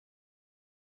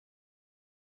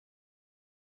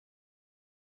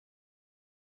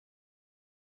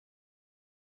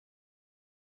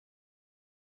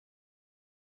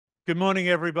Good morning,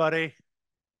 everybody.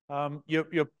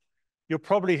 You're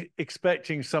probably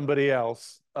expecting somebody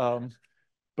else,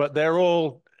 but they're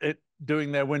all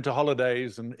doing their winter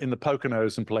holidays and in the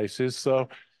Poconos and places. So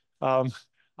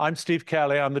I'm Steve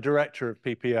Kelly. I'm the director of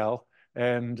PPL,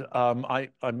 and I'm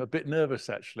a bit nervous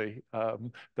actually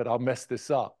that I'll mess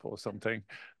this up or something.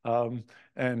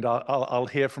 And I'll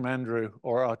hear from Andrew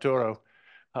or Arturo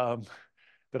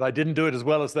that I didn't do it as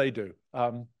well as they do.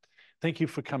 Thank you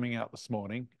for coming out this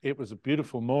morning. It was a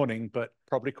beautiful morning, but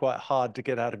probably quite hard to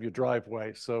get out of your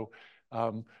driveway. So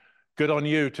good on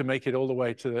you to make it all the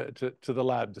way to the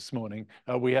lab this morning.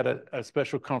 We had a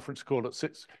special conference call at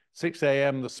 6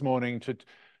 a.m. this morning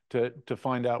to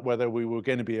find out whether we were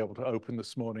going to be able to open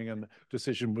this morning, and the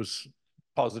decision was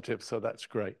positive, so that's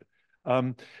great.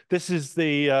 This is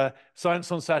the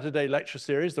Science on Saturday lecture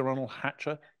series, the Ronald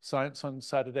Hatcher Science on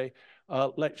Saturday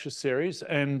lecture series,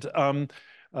 and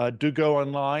do go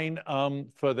online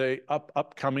for the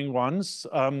upcoming ones.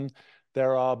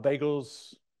 There are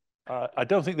bagels. I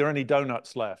don't think there are any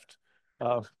donuts left.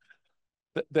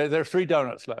 There are 3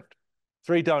 donuts left.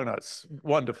 3 donuts.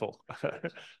 Wonderful.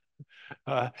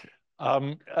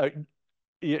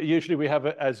 Usually we have,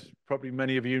 as probably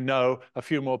many of you know, a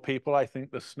few more people. I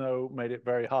think the snow made it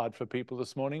very hard for people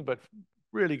this morning, but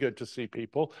really good to see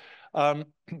people.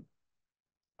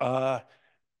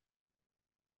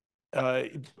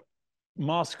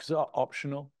 Masks are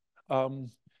optional.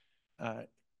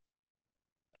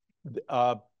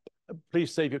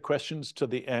 Please save your questions to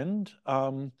the end.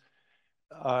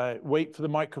 Wait for the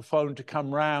microphone to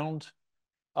come round,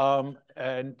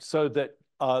 and so that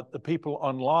the people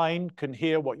online can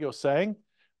hear what you're saying.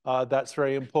 That's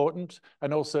very important,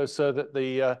 and also so that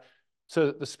the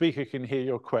speaker can hear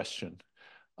your question.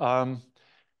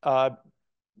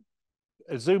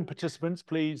 Zoom participants,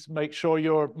 please make sure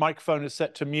your microphone is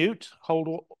set to mute.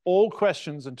 Hold all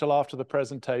questions until after the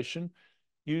presentation.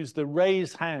 Use the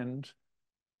raise hand,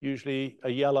 usually a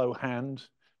yellow hand,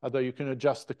 although you can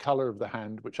adjust the color of the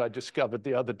hand, which I discovered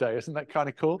the other day. Isn't that kind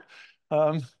of cool?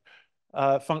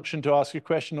 Function to ask a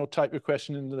question or type your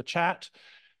question into the chat.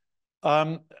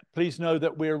 Please know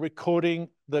that we're recording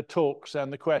the talks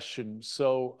and the questions,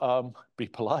 so be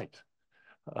polite.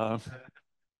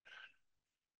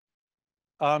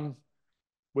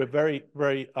 We're very,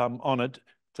 very honored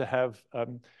to have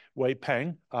Wei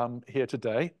Peng here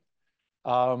today.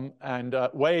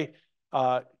 Wei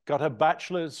got her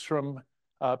bachelor's from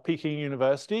Peking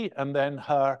University and then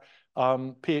her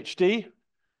PhD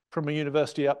from a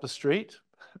university up the street,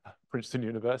 Princeton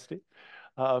University.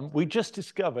 We just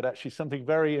discovered actually something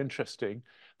very interesting,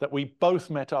 that we both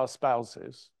met our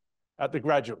spouses at the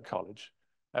graduate college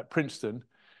at Princeton.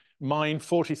 Mine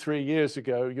 43 years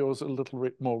ago, yours a little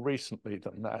bit more recently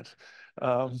than that.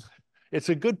 It's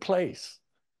a good place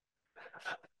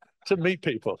to meet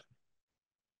people.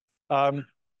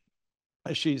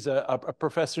 She's a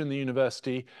professor in the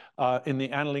university in the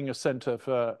Andlinger Center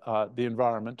for the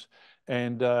Environment,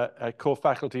 and a core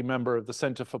faculty member of the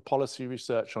Center for Policy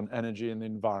Research on Energy and the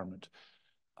Environment.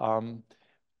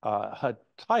 Her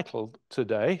title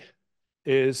today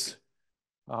is,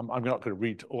 I'm not going to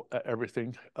read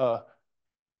everything.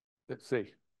 Let's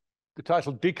see. The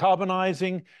title,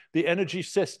 Decarbonizing the Energy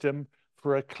System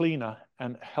for a Cleaner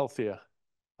and Healthier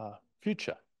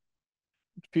Future.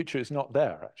 The future is not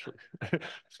there, actually.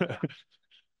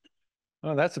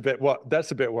 Oh, that's a bit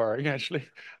worrying, actually.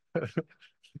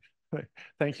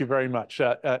 Thank you very much.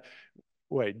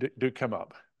 Wait, do come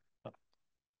up.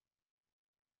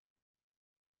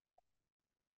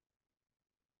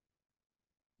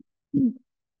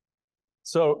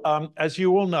 So as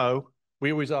you all know,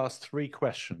 we always ask 3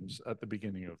 questions at the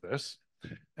beginning of this.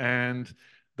 And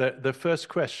the first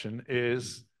question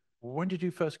is, when did you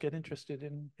first get interested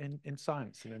in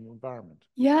science and in the environment?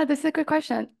 Yeah, this is a good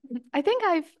question. I think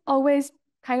I've always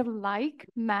kind of liked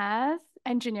math,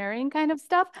 engineering kind of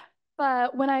stuff.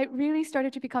 But when I really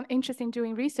started to become interested in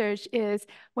doing research is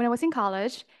when I was in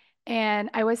college, and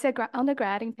I was an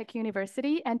undergrad in Peking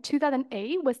University, and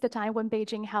 2008 was the time when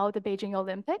Beijing held the Beijing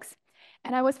Olympics.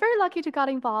 And I was very lucky to get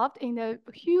involved in a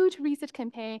huge research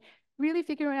campaign, really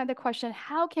figuring out the question,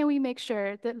 how can we make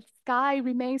sure the sky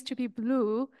remains to be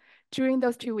blue during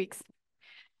those 2 weeks?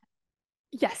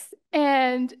 Yes,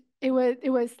 and it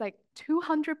was like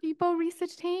 200 people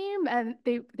research team, and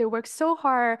they worked so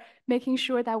hard making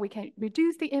sure that we can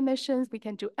reduce the emissions, we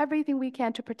can do everything we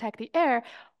can to protect the air.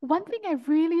 One thing I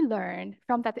really learned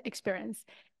from that experience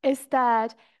is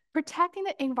that protecting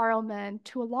the environment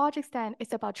to a large extent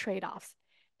is about trade-offs.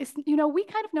 We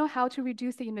kind of know how to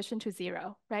reduce the emission to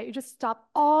 0, right? You just stop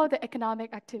all the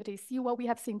economic activities, see what we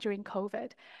have seen during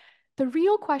COVID. The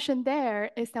real question there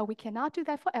is that we cannot do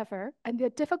that forever, and the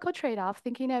difficult trade-off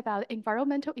thinking about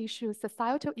environmental issues,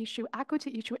 societal issue,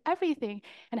 equity issue, everything,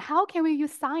 and how can we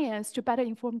use science to better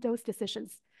inform those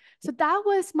decisions. So that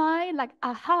was my like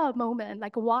aha moment,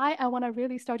 like why I want to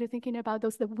really start thinking about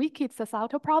the wicked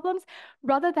societal problems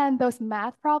rather than those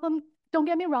math problems. Don't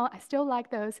get me wrong, I still like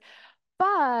those.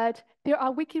 But there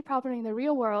are wicked problems in the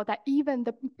real world that even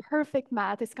the perfect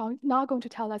math is not going to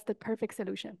tell us the perfect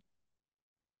solution.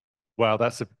 Wow,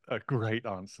 that's a great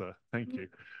answer. Thank you.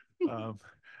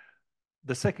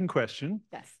 The second question,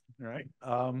 yes, right,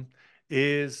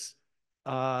 is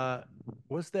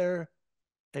was there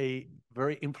a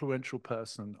very influential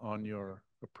person on your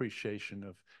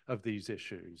appreciation of these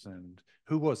issues, and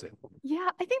who was it? Yeah,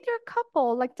 I think there are a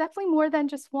couple, like definitely more than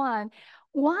just one.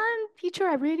 One teacher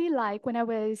I really liked when I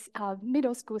was a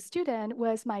middle school student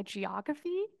was my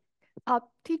geography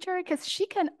teacher, because she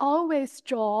can always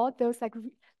draw those like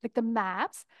the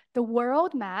maps, the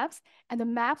world maps, and the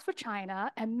maps for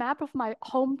China and map of my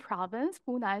home province,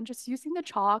 Hunan, just using the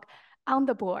chalk on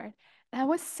the board. And I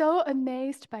was so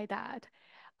amazed by that.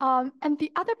 And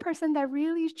the other person that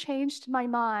really changed my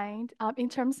mind in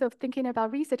terms of thinking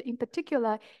about research in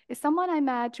particular is someone I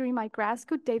met during my grad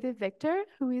school, David Victor,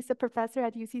 who is a professor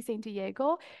at UC San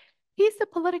Diego. He's a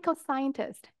political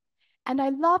scientist. And I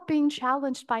love being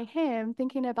challenged by him,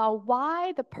 thinking about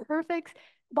why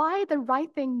the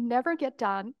right thing never get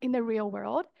done in the real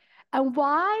world, and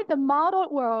why the model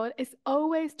world is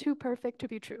always too perfect to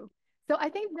be true. So I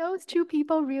think those two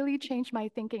people really changed my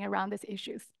thinking around these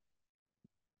issues.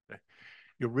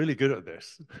 You're really good at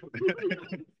this.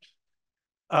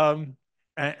 And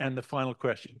the final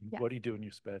question, Yeah. what do you do in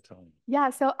your spare time?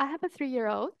 Yeah, so I have a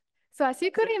 3-year-old. So as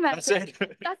you could imagine, That's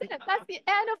it. That's it. That's the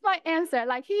end of my answer.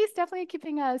 Like he's definitely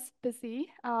keeping us busy,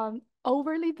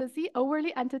 overly busy,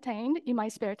 overly entertained in my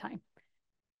spare time.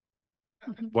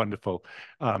 Wonderful.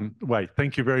 Wei,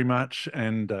 thank you very much.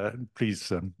 And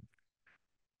please.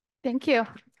 Thank you.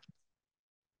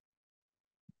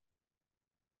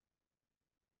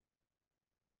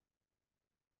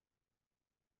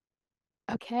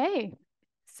 Okay,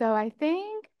 so I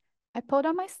think I pulled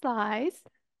on my slides.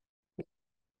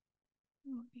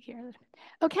 Here.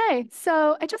 Okay,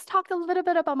 so I just talked a little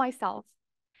bit about myself.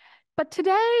 But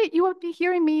today you will be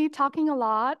hearing me talking a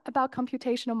lot about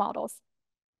computational models.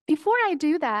 Before I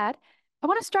do that, I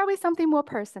want to start with something more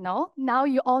personal. Now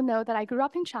you all know that I grew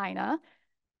up in China.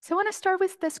 So I want to start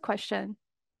with this question.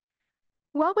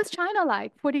 What was China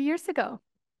like 40 years ago?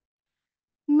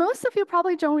 Most of you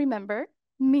probably don't remember,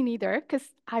 me neither, because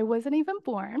I wasn't even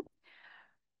born.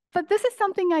 But this is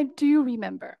something I do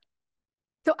remember.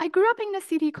 So I grew up in a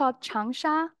city called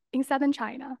Changsha in southern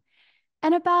China.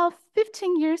 And about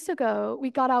 15 years ago,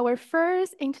 we got our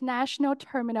first international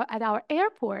terminal at our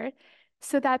airport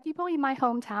so that people in my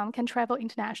hometown can travel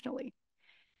internationally.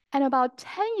 And about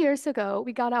 10 years ago,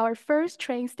 we got our first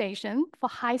train station for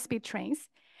high-speed trains.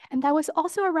 And that was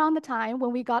also around the time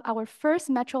when we got our first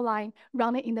metro line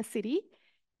running in the city.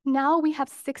 Now we have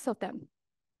 6 of them.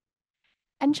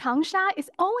 And Changsha is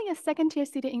only a second-tier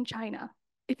city in China.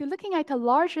 If you're looking at a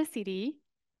larger city,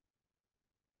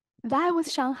 that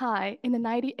was Shanghai in the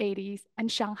 1980s and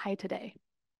Shanghai today.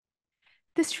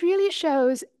 This really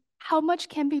shows how much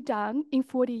can be done in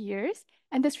 40 years.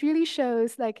 And this really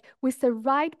shows like with the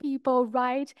right people,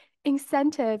 right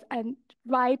incentive, and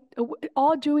right,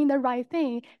 all doing the right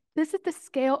thing, this is the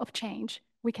scale of change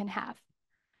we can have.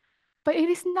 But it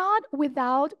is not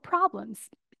without problems.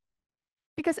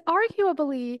 Because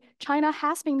arguably, China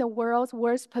has been the world's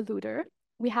worst polluter.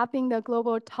 We have been the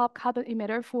global top carbon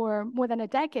emitter for more than a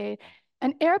decade.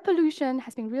 And air pollution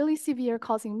has been really severe,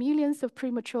 causing millions of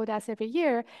premature deaths every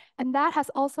year. And that has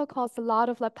also caused a lot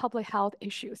of like, public health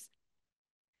issues.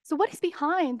 So what is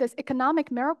behind this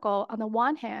economic miracle on the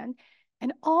one hand,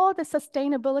 and all the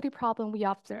sustainability problem we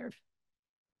observe?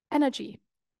 Energy.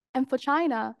 And for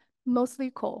China,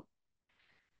 mostly coal.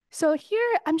 So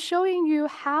here I'm showing you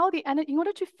how in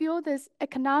order to fuel this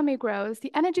economic growth, the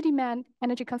energy demand,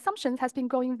 energy consumption has been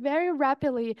growing very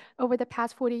rapidly over the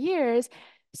past 40 years.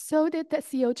 So did the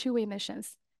CO2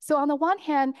 emissions. So on the one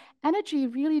hand, energy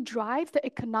really drives the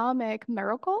economic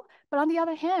miracle. But on the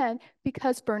other hand,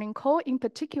 because burning coal in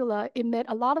particular emit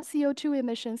a lot of CO2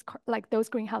 emissions, like those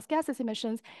greenhouse gases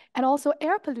emissions, and also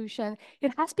air pollution,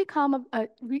 it has become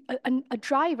a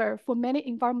driver for many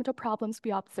environmental problems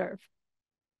we observe.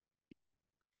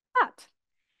 But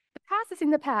the past is in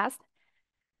the past.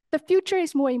 The future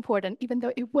is more important, even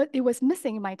though it was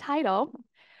missing in my title.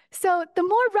 So the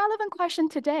more relevant question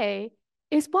today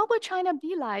is, what will China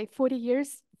be like 40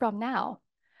 years from now?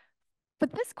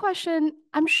 But this question,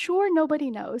 I'm sure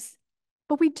nobody knows.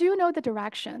 but we do know the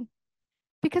direction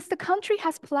because the country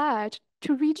has pledged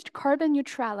to reach carbon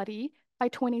neutrality by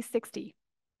 2060.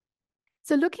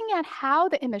 So looking at how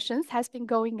the emissions has been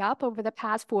going up over the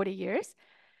past 40 years,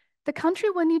 the country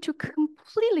will need to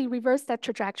completely reverse that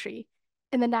trajectory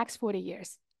in the next 40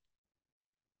 years.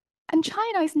 And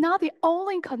China is not the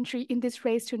only country in this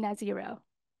race to net zero.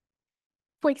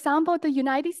 For example, the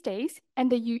United States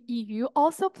and the EU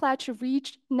also pledged to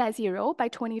reach net zero by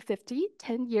 2050,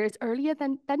 10 years earlier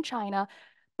than China.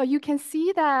 But you can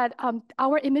see that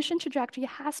our emission trajectory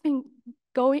has been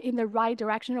going in the right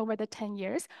direction over the 10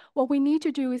 years. What we need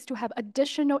to do is to have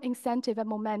additional incentive and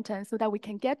momentum so that we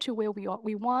can get to where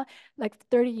we want like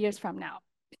 30 years from now.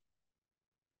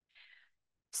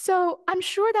 So I'm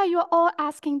sure that you're all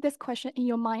asking this question in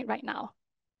your mind right now.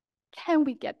 Can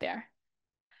we get there?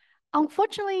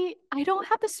 Unfortunately, I don't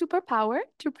have the superpower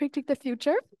to predict the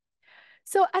future.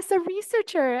 So as a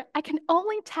researcher, I can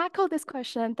only tackle this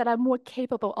question that I'm more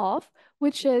capable of,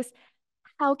 which is,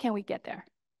 how can we get there?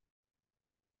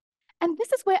 And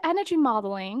this is where energy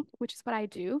modeling, which is what I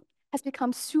do, has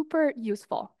become super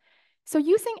useful. So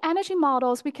using energy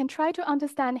models, we can try to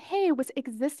understand, hey, with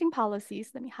existing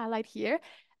policies, let me highlight here,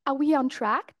 are we on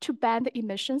track to bend the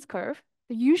emissions curve?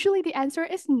 Usually the answer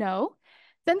is no.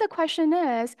 Then the question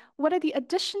is, what are the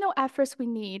additional efforts we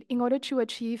need in order to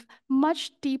achieve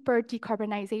much deeper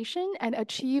decarbonization and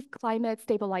achieve climate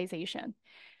stabilization?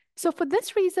 So for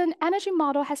this reason, energy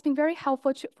model has been very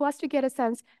helpful for us to get a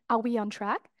sense, are we on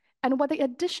track? And what the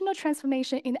additional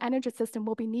transformation in the energy system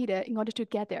will be needed in order to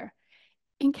get there.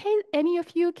 In case any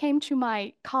of you came to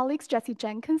my colleagues Jesse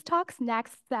Jenkins' talks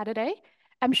next Saturday,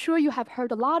 I'm sure you have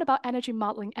heard a lot about energy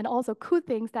modeling and also cool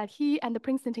things that he and the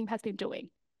Princeton team has been doing.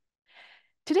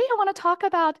 Today, I want to talk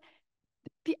about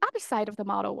the other side of the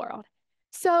model world.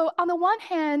 So on the one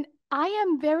hand, I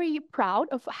am very proud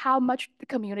of how much the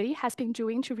community has been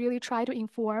doing to really try to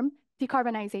inform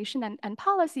decarbonization and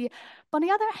policy. But on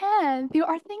the other hand, there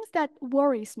are things that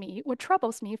worries me or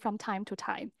troubles me from time to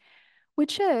time,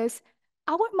 which is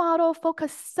our model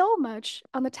focuses so much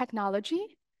on the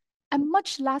technology and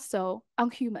much less so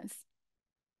on humans.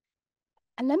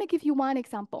 And let me give you one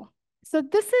example. So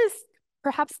this is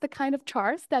perhaps the kind of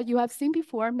charts that you have seen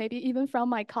before, maybe even from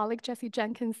my colleague Jesse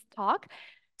Jenkins' talk.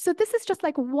 So this is just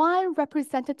like one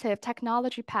representative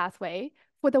technology pathway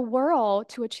for the world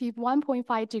to achieve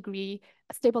 1.5 degree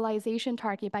stabilization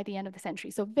target by the end of the century.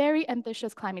 So very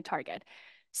ambitious climate target.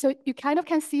 So you kind of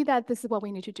can see that this is what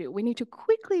we need to do. We need to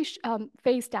quickly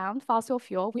phase down fossil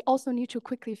fuel. We also need to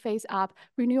quickly phase up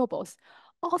renewables.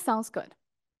 All sounds good.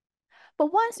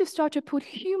 But once you start to put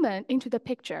human into the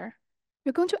picture,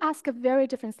 you're going to ask a very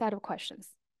different set of questions.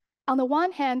 On the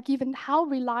one hand, given how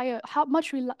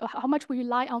much we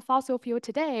rely on fossil fuel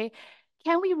today,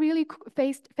 can we really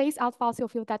phase out fossil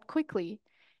fuel that quickly?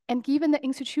 And given the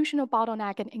institutional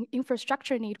bottleneck and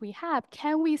infrastructure need we have,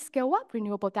 can we scale up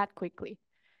renewable that quickly?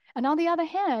 And on the other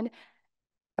hand,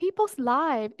 people's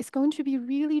life is going to be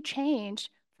really changed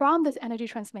from this energy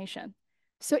transformation.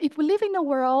 So if we live in a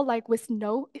world like with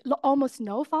almost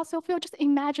no fossil fuel, just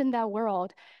imagine that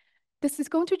world. This is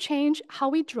going to change how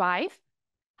we drive,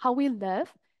 how we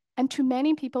live, and to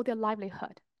many people, their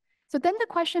livelihood. So then the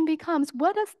question becomes,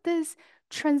 what does this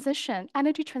transition,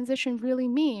 energy transition, really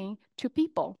mean to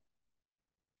people?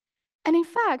 And in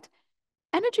fact,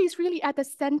 energy is really at the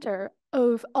center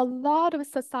of a lot of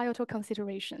societal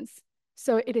considerations.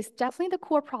 So it is definitely the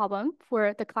core problem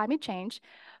for the climate change,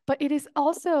 but it is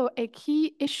also a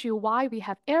key issue why we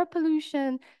have air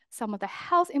pollution, some of the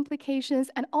health implications,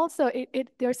 and also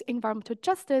there's environmental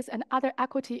justice and other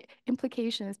equity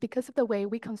implications because of the way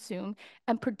we consume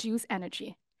and produce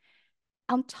energy.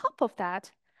 On top of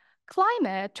that,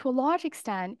 climate, to a large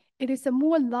extent, it is a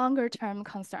more longer-term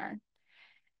concern.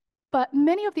 But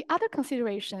many of the other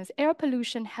considerations, air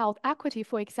pollution, health, equity,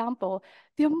 for example,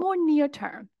 they're more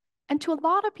near-term. And to a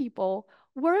lot of people,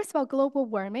 worries about global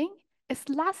warming is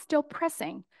less still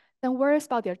pressing than worries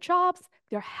about their jobs,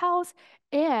 their health,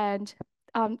 and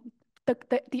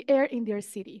the air in their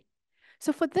city.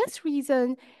 So for this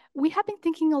reason, we have been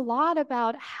thinking a lot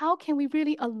about how can we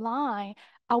really align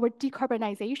our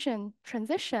decarbonization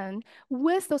transition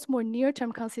with those more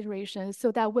near-term considerations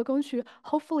so that we're going to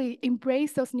hopefully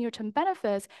embrace those near-term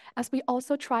benefits as we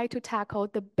also try to tackle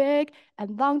the big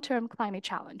and long-term climate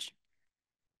challenge.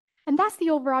 And that's the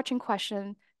overarching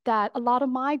question that a lot of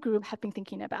my group have been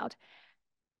thinking about.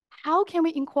 How can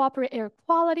we incorporate air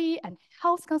quality and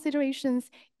health considerations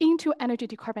into energy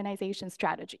decarbonization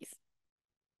strategies?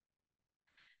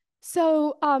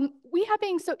 So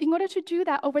in order to do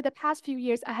that, over the past few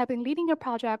years, I have been leading a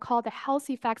project called the Health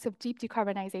Effects of Deep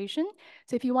Decarbonization.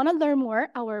 So if you want to learn more,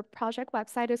 our project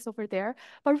website is over there.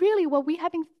 But really what we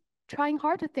have been trying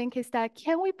hard to think is that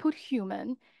can we put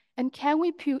human and can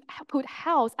we put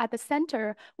health at the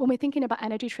center when we're thinking about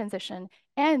energy transition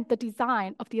and the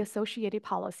design of the associated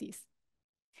policies?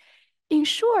 In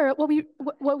short, what we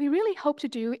really hope to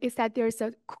do is that there's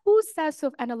a cool set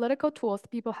of analytical tools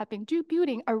people have been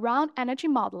building around energy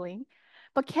modeling,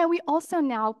 but can we also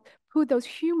now put those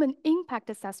human impact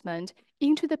assessment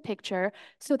into the picture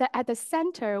so that at the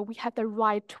center, we have the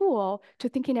right tool to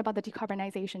thinking about the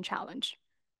decarbonization challenge.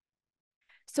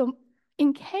 So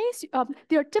in case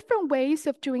there are different ways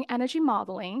of doing energy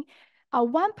modeling,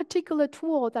 one particular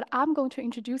tool that I'm going to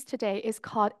introduce today is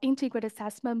called integrated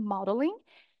assessment modeling.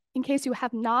 In case you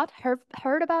have not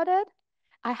heard about it,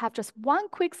 I have just one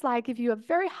quick slide, give you a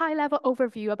very high-level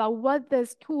overview about what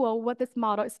this tool, what this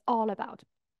model is all about.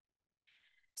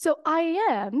 So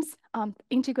IAMs,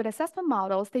 integrated assessment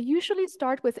models, they usually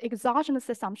start with exogenous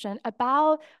assumption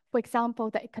about, for example,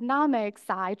 the economic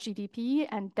side, GDP,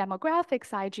 and demographic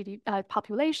side,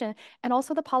 population, and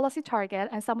also the policy target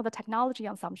and some of the technology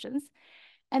assumptions.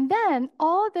 And then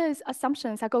all these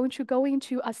assumptions are going to go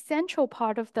into a central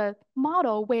part of the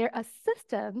model where a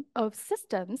system of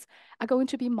systems are going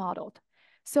to be modeled.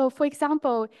 So for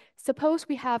example, suppose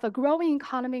we have a growing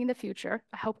economy in the future,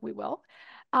 I hope we will.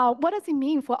 What does it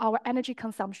mean for our energy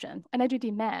consumption, energy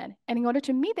demand? And in order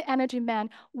to meet the energy demand,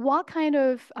 what kind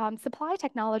of supply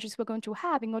technologies we're going to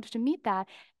have in order to meet that?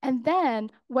 And then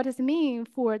what does it mean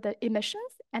for the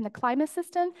emissions and the climate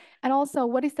system? And also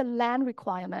what is the land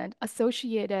requirement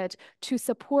associated to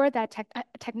support that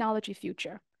technology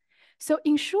future? So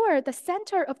in short, the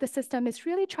center of the system is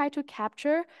really trying to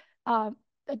capture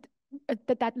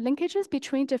that linkages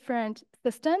between different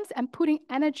systems and putting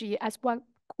energy as one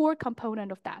core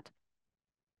component of that.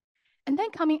 And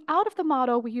then coming out of the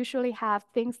model, we usually have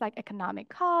things like economic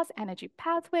costs, energy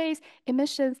pathways,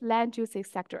 emissions, land use,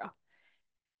 etc.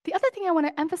 The other thing I want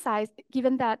to emphasize,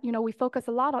 given that we focus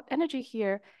a lot on energy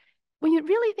here, when you're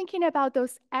really thinking about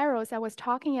those arrows I was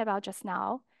talking about just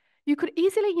now, you could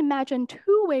easily imagine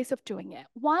two ways of doing it.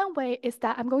 One way is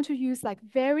that I'm going to use like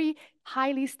very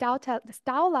highly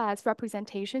stylized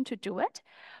representation to do it.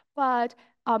 But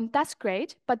that's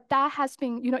great, but that has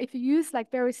been, if you use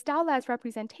like very stylized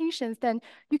representations, then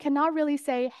you cannot really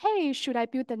say, hey, should I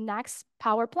build the next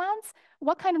power plants?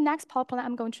 What kind of next power plant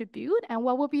I'm going to build? And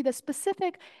what will be the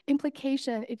specific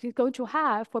implication it is going to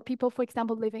have for people, for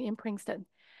example, living in Princeton?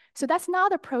 So that's not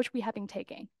the approach we have been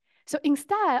taking. So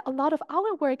instead, a lot of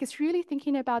our work is really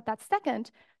thinking about that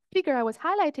second figure I was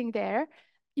highlighting there,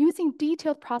 using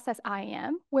detailed process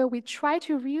IAM, where we try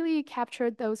to really capture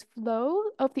those flow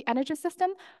of the energy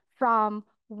system from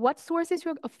what sources,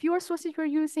 fuel sources you're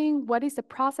using, what is the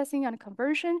processing and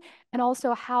conversion, and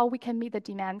also how we can meet the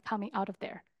demand coming out of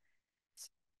there.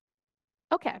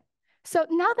 Okay, so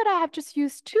now that I have just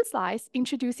used two slides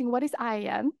introducing what is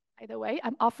IAM, by the way,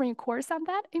 I'm offering a course on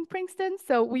that in Princeton,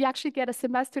 so we actually get a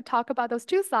semester to talk about those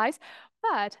two slides,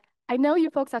 but I know you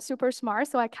folks are super smart,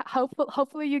 so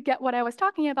hopefully you get what I was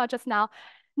talking about just now.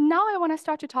 Now I want to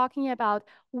start to talking about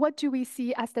what do we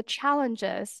see as the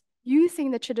challenges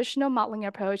using the traditional modeling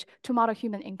approach to model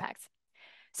human impacts.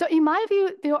 So in my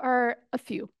view, there are a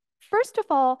few. First of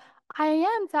all,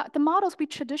 IAMs, the models we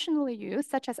traditionally use,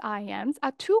 such as IAMs,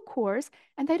 are too coarse,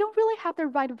 and they don't really have the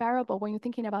right variable when you're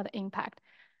thinking about the impact.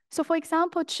 So for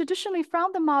example, traditionally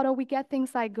from the model, we get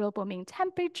things like global mean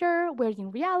temperature, where in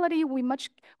reality,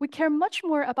 we care much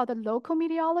more about the local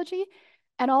meteorology.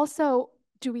 And also,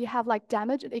 do we have like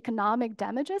economic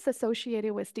damages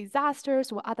associated with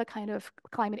disasters or other kind of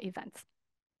climate events?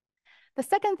 The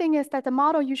second thing is that the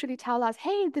model usually tells us,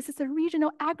 hey, this is a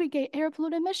regional aggregate air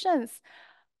pollutant emissions.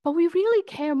 But we really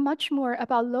care much more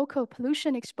about local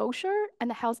pollution exposure and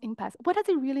the health impacts. What does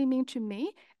it really mean to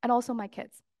me and also my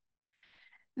kids?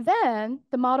 Then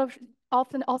the model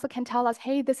often also can tell us,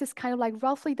 hey, this is kind of like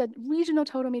roughly the regional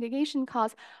total mitigation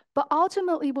cost. But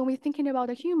ultimately, when we're thinking about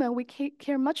a human, we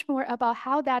care much more about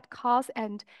how that cost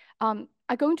and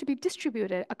are going to be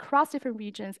distributed across different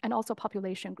regions and also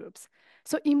population groups.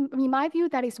 So in my view,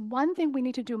 that is one thing we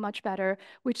need to do much better,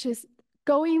 which is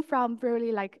going from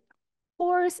really like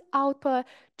force output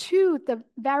to the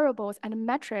variables and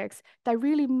metrics that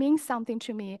really mean something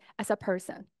to me as a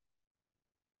person.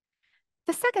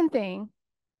 The second thing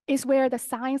is where the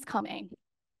science comes in.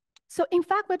 So in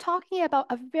fact, we're talking about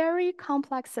a very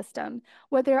complex system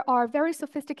where there are very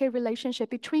sophisticated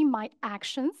relationships between my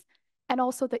actions and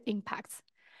also the impacts.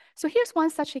 So here's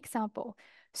one such example.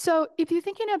 So if you're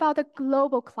thinking about the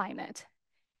global climate,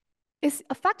 is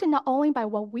affected not only by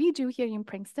what we do here in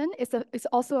Princeton, it's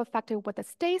also affected what the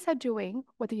states are doing,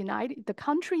 what the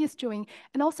country is doing,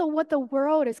 and also what the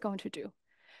world is going to do.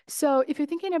 So if you're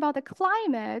thinking about the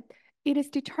climate, it is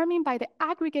determined by the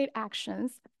aggregate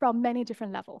actions from many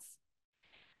different levels.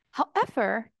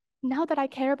 However, now that I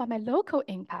care about my local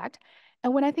impact,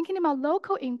 and when I'm thinking about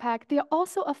local impact, they are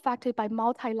also affected by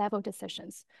multi-level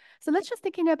decisions. So let's just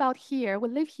thinking about here, we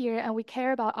live here and we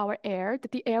care about our air,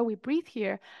 the air we breathe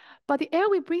here. But the air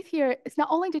we breathe here is not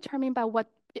only determined by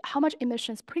how much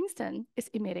emissions Princeton is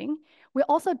emitting, we're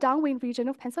also downwind region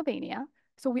of Pennsylvania.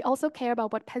 So we also care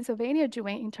about what Pennsylvania is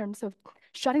doing in terms of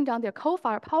shutting down their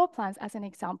coal-fired power plants as an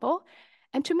example.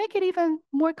 And to make it even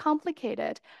more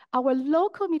complicated, our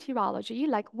local meteorology,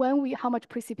 like how much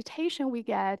precipitation we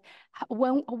get,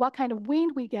 what kind of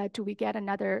wind we get, do we get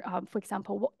another, for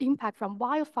example, impact from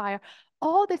wildfire,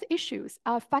 all these issues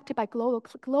are affected by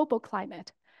global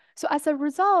climate. So as a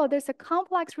result, there's a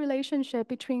complex relationship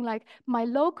between like my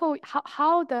local,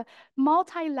 how the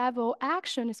multi-level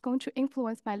action is going to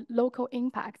influence my local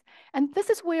impact. And this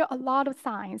is where a lot of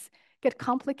science get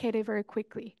complicated very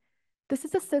quickly. This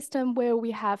is a system where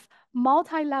we have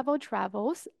multi-level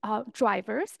drivers,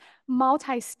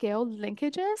 multi-scale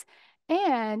linkages,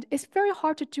 and it's very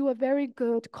hard to do a very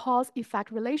good cause-effect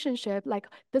relationship, like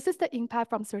this is the impact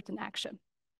from certain action.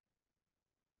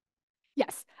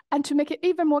 Yes, and to make it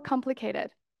even more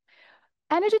complicated,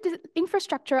 energy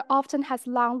infrastructure often has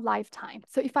long lifetime.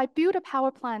 So if I build a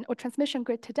power plant or transmission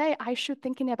grid today, I should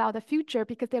thinking about the future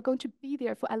because they're going to be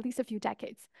there for at least a few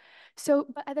decades. So,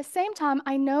 but at the same time,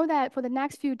 I know that for the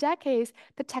next few decades,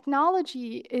 the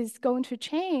technology is going to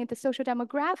change, the social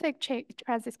demographic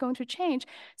trends is going to change.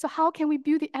 So how can we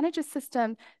build the energy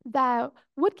system that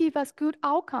would give us good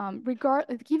outcome,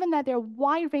 given that there are a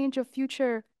wide range of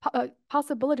future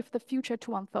possibility for the future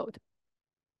to unfold?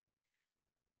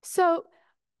 So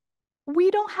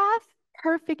we don't have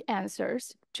perfect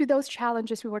answers to those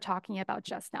challenges we were talking about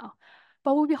just now.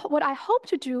 But what I hope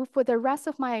to do for the rest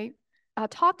of my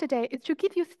talk today is to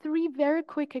give you 3 very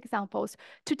quick examples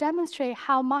to demonstrate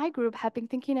how my group have been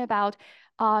thinking about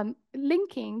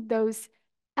linking those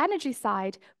energy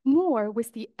side more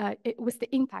with the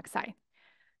impact side.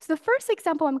 So the first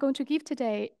example I'm going to give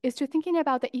today is to thinking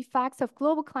about the effects of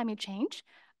global climate change,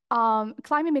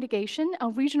 climate mitigation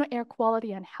on regional air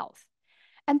quality and health.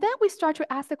 And then we start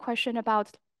to ask the question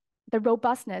about the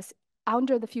robustness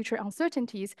under the future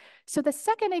uncertainties. So the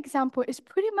second example is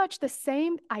pretty much the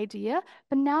same idea,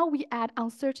 but now we add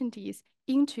uncertainties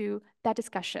into that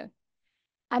discussion.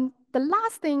 And the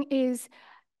last thing is,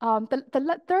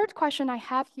 the third question I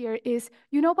have here is,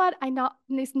 you know what,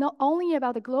 it's not only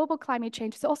about the global climate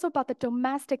change, it's also about the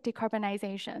domestic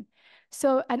decarbonization.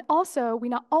 So, and also we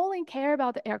not only care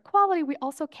about the air quality, we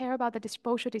also care about the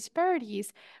social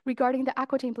disparities regarding the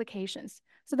equity implications.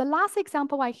 So the last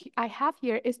example I have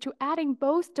here is to adding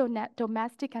both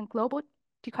domestic and global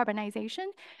decarbonization,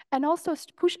 and also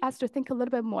push us to think a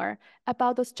little bit more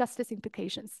about those justice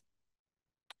implications.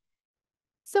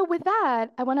 So with that,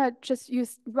 I want to just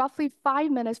use roughly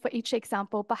 5 minutes for each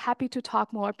example, but happy to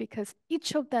talk more because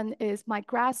each of them is my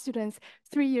grad students'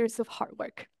 3 years of hard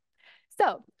work.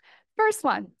 So first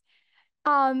one,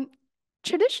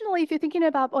 traditionally, if you're thinking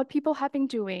about what people have been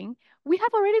doing, we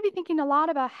have already been thinking a lot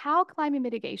about how climate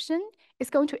mitigation is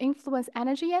going to influence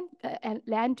energy and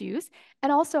land use,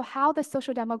 and also how the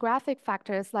social demographic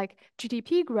factors like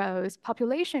GDP growth,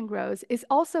 population growth is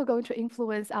also going to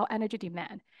influence our energy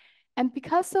demand. And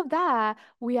because of that,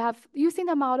 using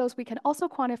the models, we can also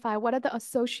quantify what are the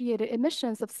associated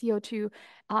emissions of CO2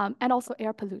 and also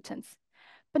air pollutants.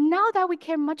 But now that we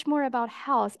care much more about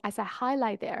health, as I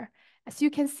highlight there, as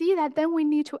you can see that then we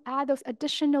need to add those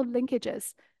additional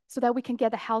linkages so that we can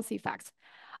get the health effects.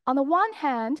 On the one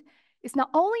hand, it's not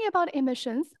only about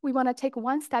emissions, we want to take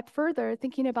one step further,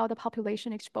 thinking about the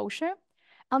population exposure.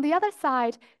 On the other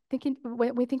side,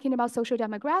 when we're thinking about social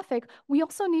demographic, we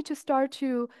also need to start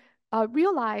to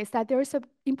realize that there is an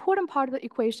important part of the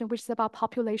equation, which is about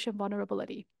population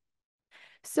vulnerability.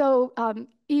 So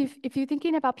if you're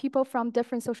thinking about people from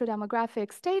different social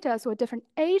demographic status or different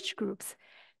age groups,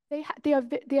 they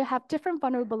have different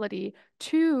vulnerability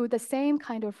to the same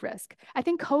kind of risk. I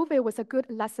think COVID was a good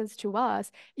lesson to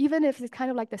us, even if it's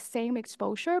kind of like the same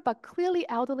exposure, but clearly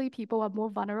elderly people are more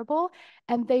vulnerable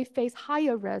and they face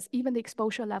higher risk, even the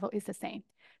exposure level is the same.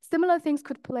 Similar things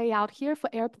could play out here for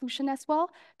air pollution as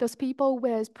well. Those people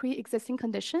with pre-existing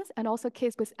conditions and also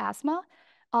kids with asthma,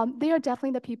 they are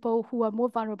definitely the people who are more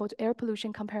vulnerable to air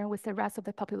pollution comparing with the rest of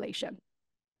the population.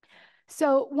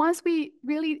 So once we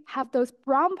really have those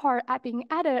brown part being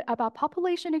added about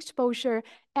population exposure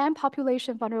and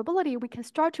population vulnerability, we can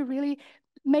start to really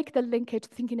make the linkage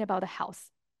thinking about the health.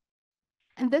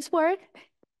 And this work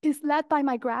is led by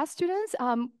my grad students,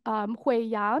 Hui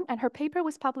Yang, and her paper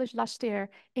was published last year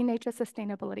in Nature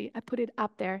Sustainability. I put it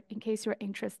up there in case you're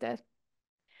interested.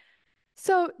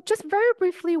 So just very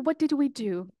briefly, what did we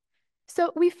do?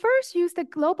 So we first used the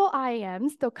global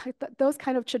IAMs, those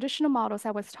kind of traditional models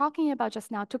I was talking about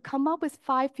just now, to come up with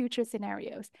 5 future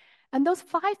scenarios. And those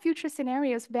 5 future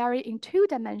scenarios vary in 2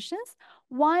 dimensions.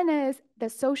 One is the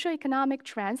socioeconomic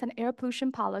trends and air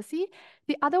pollution policy.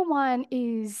 The other one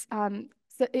is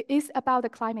it is about the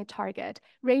climate target,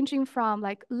 ranging from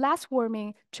like less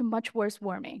warming to much worse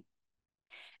warming.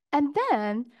 And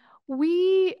then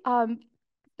we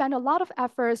spend a lot of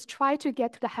efforts try to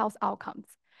get to the health outcomes.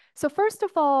 So first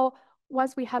of all,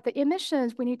 once we have the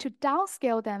emissions, we need to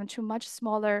downscale them to much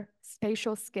smaller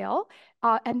spatial scale.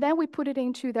 And then we put it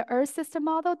into the Earth system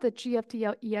model, the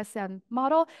GFDL ESM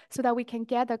model, so that we can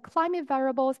get the climate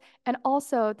variables and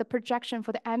also the projection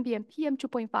for the ambient PM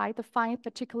 2.5, the fine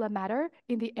particulate matter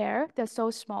in the air. They're so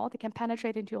small, they can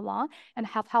penetrate into your lung and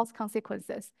have health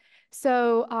consequences.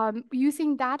 So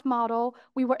using that model,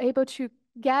 we were able to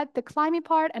get the climate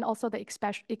part and also the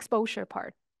exposure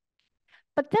part.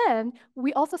 But then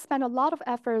we also spend a lot of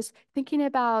efforts thinking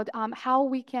about how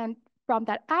we can, from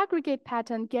that aggregate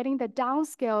pattern, getting the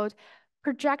downscaled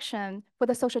projection for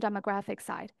the social demographic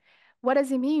side. What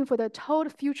does it mean for the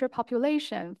total future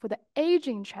population, for the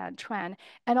aging trend,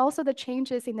 and also the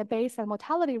changes in the baseline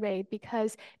mortality rate?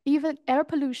 Because even air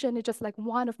pollution is just like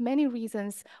one of many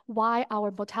reasons why our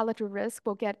mortality risk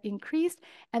will get increased.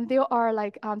 And there are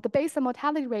like the baseline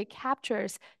mortality rate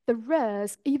captures the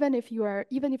risk even if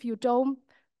you don't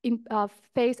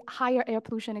face higher air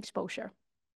pollution exposure.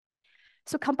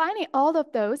 So combining all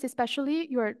of those, especially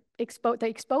the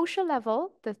exposure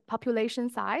level, the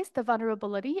population size, the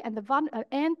vulnerability, and the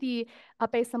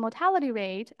baseline mortality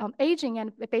rate, aging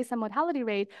and baseline mortality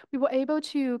rate, we were able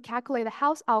to calculate the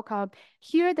health outcome.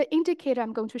 Here, the indicator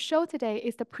I'm going to show today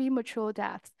is the premature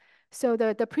deaths. So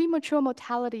the premature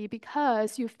mortality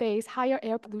because you face higher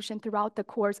air pollution throughout the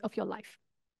course of your life.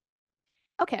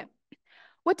 Okay,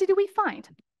 what did we find?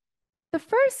 The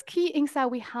first key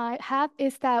insight we have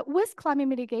is that with climate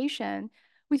mitigation,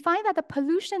 we find that the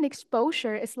pollution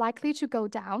exposure is likely to go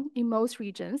down in most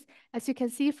regions. As you can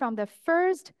see from the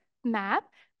first map,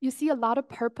 you see a lot of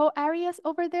purple areas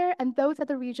over there, and those are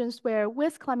the regions where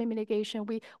with climate mitigation,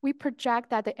 we project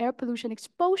that the air pollution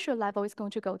exposure level is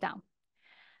going to go down.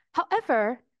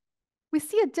 However, we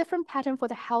see a different pattern for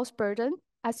the health burden.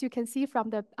 As you can see from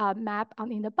the map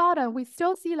in the bottom, we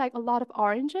still see like a lot of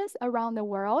oranges around the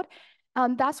world.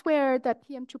 That's where the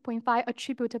PM 2.5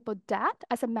 attributable death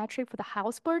as a metric for the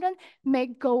health burden may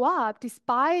go up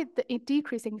despite the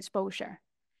decreasing exposure.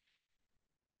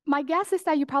 My guess is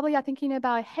that you probably are thinking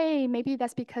about, hey, maybe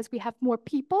that's because we have more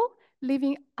people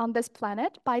living on this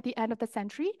planet by the end of the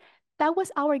century. That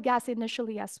was our guess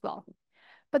initially as well.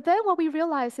 But then what we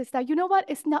realized is that, you know what,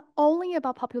 it's not only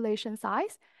about population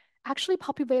size, actually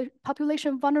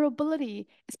population vulnerability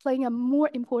is playing a more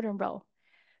important role.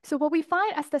 So what we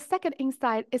find as the second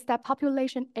insight is that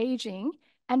population aging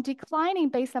and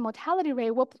declining baseline mortality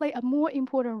rate will play a more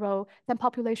important role than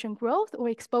population growth or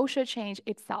exposure change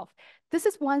itself. This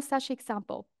is one such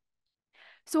example.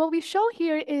 So what we show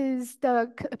here is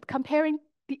comparing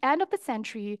the end of the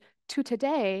century to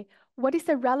today, what is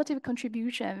the relative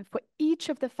contribution for each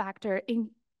of the factors in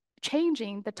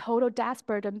changing the total death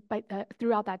burden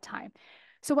throughout that time.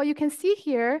 So what you can see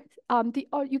here,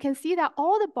 you can see that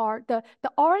all the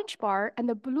orange bar and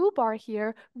the blue bar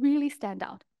here really stand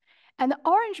out. And the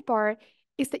orange bar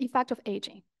is the effect of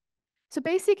aging. So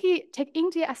basically, take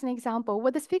India as an example.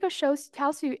 What this figure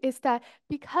tells you is that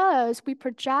because we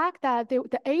project that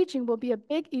the aging will be a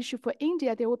big issue for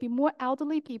India, there will be more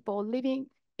elderly people living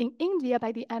in India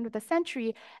by the end of the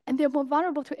century, and they're more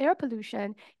vulnerable to air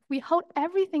pollution. If we hold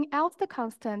everything else the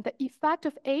constant, the effect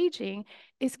of aging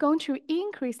is going to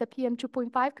increase the PM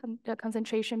 2.5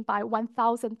 concentration by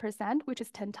 1,000%, which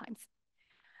is 10 times.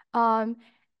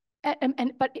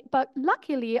 But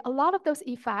luckily, a lot of those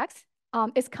effects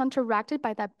is counteracted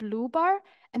by that blue bar,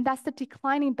 and that's the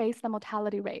declining baseline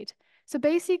mortality rate. So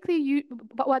basically,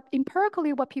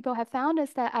 empirically, what people have found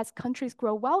is that as countries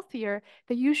grow wealthier,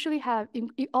 they usually have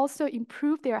also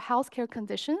improved their healthcare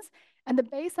conditions, and the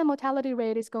baseline mortality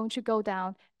rate is going to go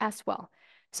down as well.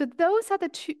 So those are the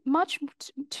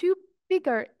two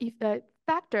bigger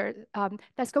factor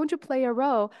that's going to play a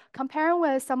role. Comparing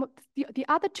with some of the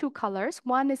other two colors,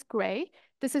 one is gray.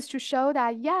 This is to show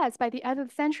that, yes, by the end of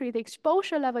the century, the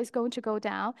exposure level is going to go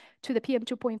down to the PM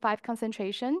 2.5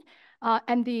 concentration.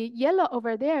 And the yellow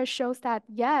over there shows that,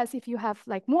 yes, if you have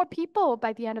like more people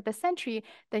by the end of the century,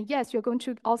 then yes, you're going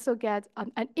to also get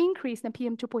an increase in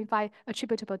PM 2.5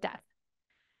 attributable death.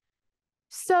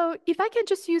 So if I can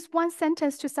just use one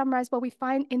sentence to summarize what we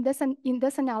find in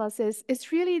this analysis,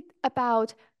 it's really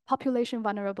about population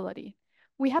vulnerability.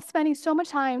 We have spending so much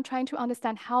time trying to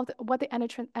understand what the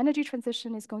energy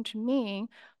transition is going to mean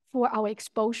for our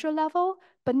exposure level,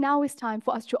 but now it's time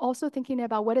for us to also thinking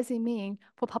about what does it mean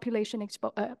for population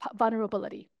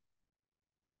vulnerability.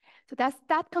 So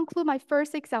that concludes my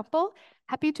first example.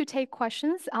 Happy to take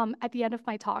questions at the end of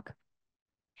my talk.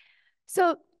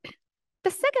 So the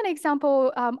second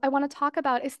example I want to talk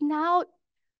about is now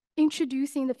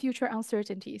introducing the future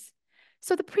uncertainties.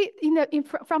 So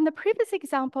from the previous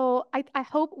example, I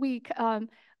hope we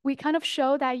kind of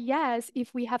show that, yes,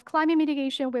 if we have climate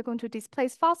mitigation, we're going to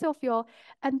displace fossil fuel,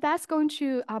 and that's going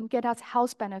to get us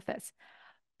health benefits.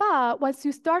 But once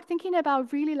you start thinking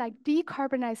about really like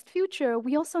decarbonized future,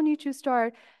 we also need to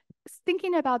start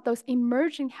thinking about those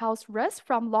emerging health risks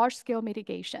from large-scale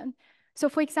mitigation. So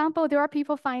for example, there are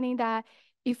people finding that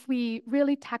if we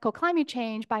really tackle climate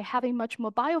change by having much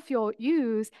more biofuel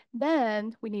use,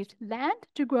 then we need land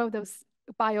to grow those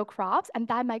bio crops, and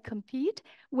that might compete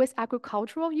with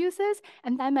agricultural uses,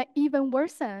 and that might even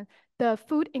worsen the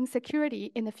food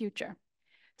insecurity in the future.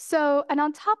 So, and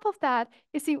on top of that,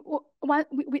 you see,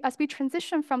 as we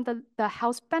transition from the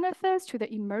health benefits to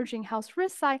the emerging health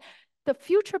risk side, the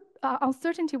future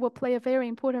uncertainty will play a very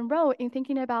important role in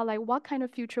thinking about like what kind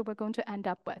of future we're going to end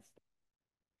up with.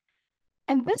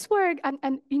 And this work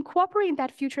and incorporating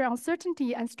that future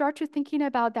uncertainty and start to thinking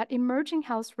about that emerging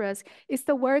health risk is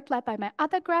the work led by my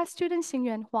other grad student,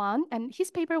 Xingyuan Huang, and his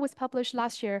paper was published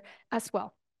last year as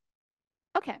well.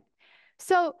 Okay,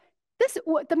 so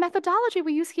the methodology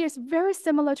we use here is very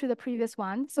similar to the previous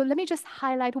one. So let me just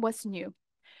highlight what's new.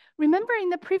 Remember in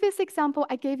the previous example,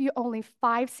 I gave you only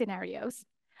 5 scenarios,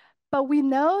 but we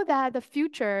know that the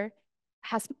future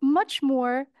has much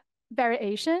more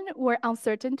variation or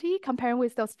uncertainty comparing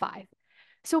with those 5.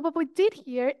 So what we did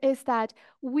here is that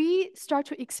we start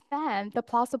to expand the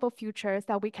plausible futures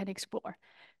that we can explore.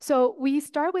 So we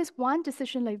start with one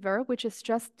decision lever, which is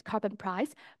just carbon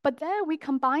price, but then we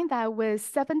combine that with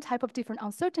 7 types of different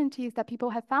uncertainties that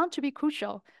people have found to be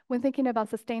crucial when thinking about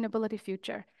sustainability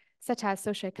future, such as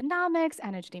socioeconomics,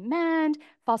 energy demand,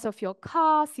 fossil fuel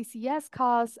costs, CCS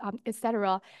costs,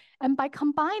 etc. And by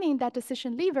combining that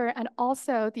decision lever and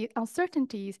also the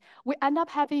uncertainties, we end up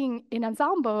having an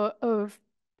ensemble of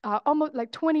almost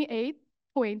like 28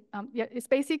 point, it's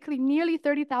basically nearly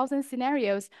 30,000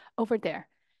 scenarios over there.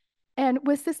 And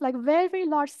with this like very, very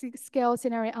large scale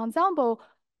scenario ensemble,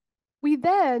 we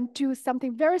then do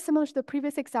something very similar to the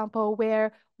previous example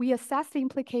where we assess the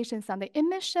implications on the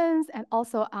emissions and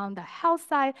also on the health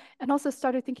side, and also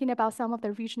started thinking about some of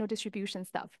the regional distribution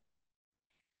stuff.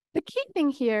 The key thing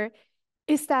here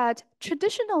is that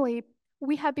traditionally,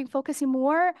 we have been focusing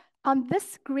more on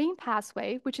this green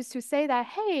pathway, which is to say that,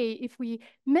 hey, if we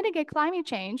mitigate climate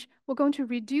change, we're going to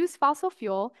reduce fossil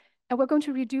fuel, and we're going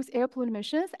to reduce air pollutant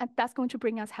emissions, and that's going to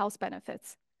bring us health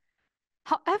benefits.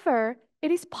 However, it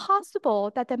is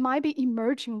possible that there might be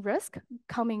emerging risk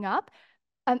coming up.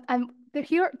 And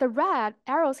the red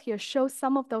arrows here show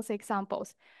some of those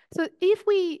examples. So if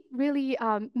we really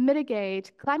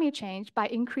mitigate climate change by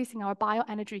increasing our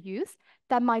bioenergy use,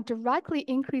 that might directly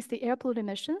increase the air pollutant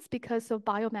emissions because of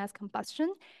biomass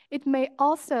combustion. It may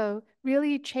also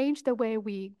really change the way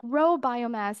we grow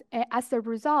biomass, and as a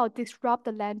result, disrupt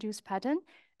the land use pattern,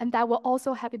 and that will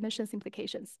also have emissions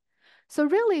implications. So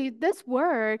really, this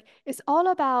work is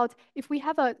all about if we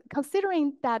have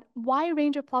considering that wide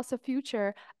range of plausible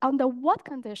future, under what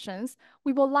conditions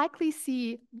we will likely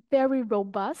see very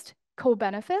robust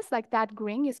co-benefits, like that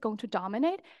green is going to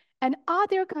dominate, and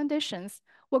other conditions,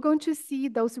 we're going to see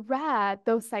those red,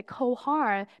 those like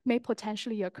co-harm may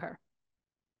potentially occur.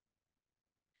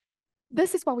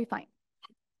 This is what we find.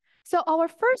 So our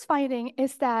first finding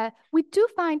is that we do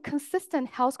find consistent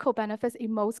health co-benefits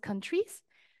in most countries.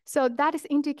 So that is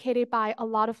indicated by a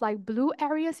lot of like blue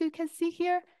areas you can see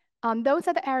here. Those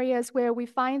are the areas where we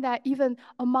find that even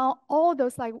among all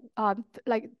those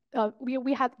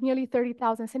we had nearly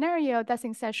 30,000 scenarios, that's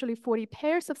essentially 40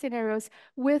 pairs of scenarios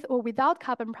with or without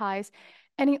carbon price.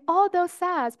 And in all those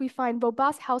sets, we find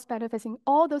robust health benefits in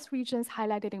all those regions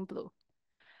highlighted in blue.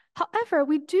 However,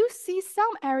 we do see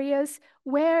some areas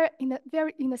where in a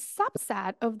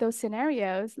subset of those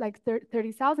scenarios, like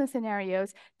 30,000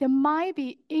 scenarios, there might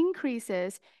be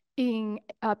increases in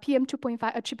PM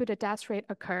 2.5 attributed death rate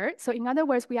occur. So in other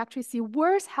words, we actually see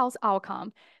worse health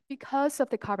outcome because of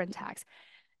the carbon tax.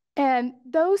 And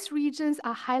those regions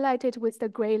are highlighted with the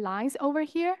gray lines over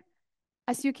here.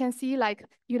 As you can see, like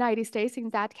United States in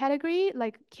that category,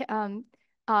 like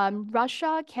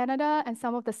Russia, Canada, and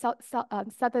some of the South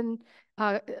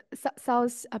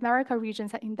America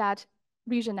regions are in that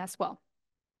region as well,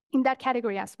 in that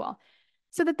category as well.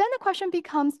 So then the question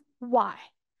becomes why?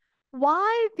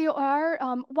 Why there are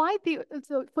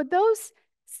so for those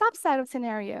subset of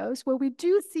scenarios where we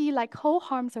do see like coal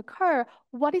harms occur,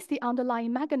 what is the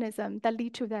underlying mechanism that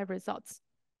lead to their results?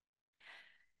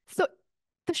 So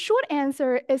the short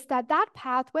answer is that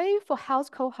pathway for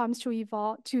health coal harms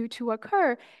to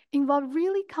occur involve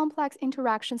really complex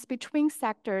interactions between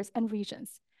sectors and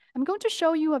regions. I'm going to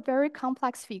show you a very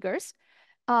complex figures,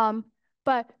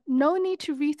 but no need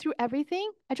to read through everything.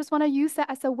 I just want to use that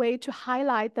as a way to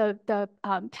highlight the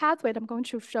pathway that I'm going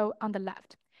to show on the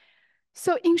left.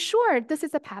 So in short, this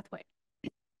is a pathway.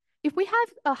 If we have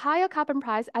a higher carbon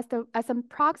price as a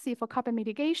proxy for carbon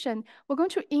mitigation, we're going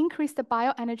to increase the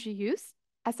bioenergy use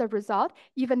as a result,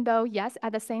 even though, yes,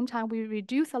 at the same time, we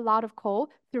reduce a lot of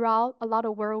coal throughout a lot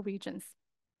of world regions.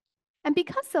 And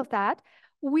because of that,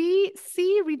 we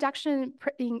see reduction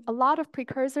in a lot of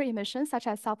precursor emissions, such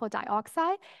as sulfur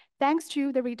dioxide, thanks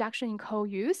to the reduction in coal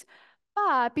use.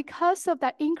 But because of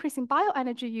that increase in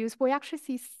bioenergy use, we actually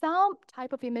see some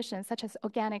type of emissions, such as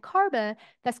organic carbon,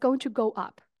 that's going to go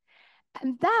up.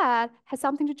 And that has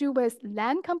something to do with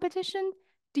land competition,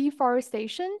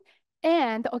 deforestation,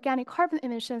 and the organic carbon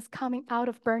emissions coming out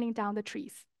of burning down the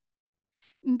trees.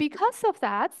 Because of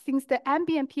that, since the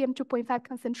ambient PM 2.5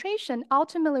 concentration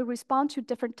ultimately respond to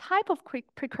different type of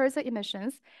precursor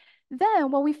emissions,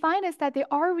 then what we find is that there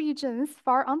are regions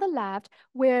far on the left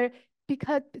where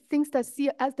because since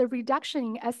the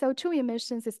reduction in SO2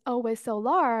 emissions is always so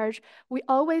large, we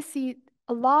always see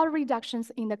a lot of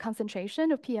reductions in the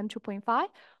concentration of PM 2.5,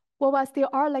 whereas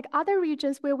there are like other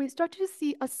regions where we start to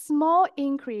see a small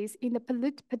increase in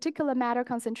the particular matter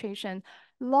concentration,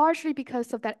 largely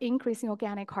because of that increase in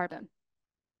organic carbon.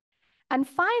 And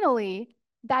finally,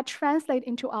 that translates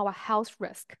into our health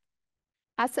risk,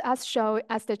 as shown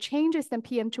as the changes in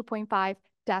PM 2.5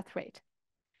 death rate.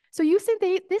 So using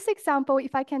this example,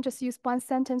 if I can just use one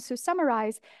sentence to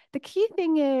summarize, the key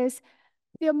thing is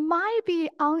there might be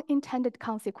unintended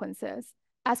consequences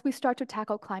as we start to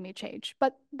tackle climate change.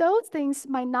 But those things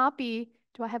might not be,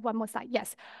 do I have one more slide?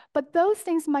 Yes. But those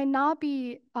things might not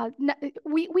be,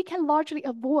 we can largely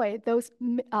avoid those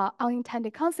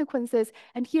unintended consequences.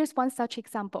 And here's one such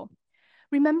example.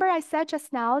 Remember I said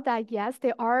just now that yes,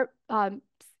 there are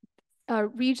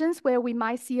regions where we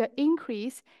might see an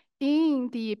increase in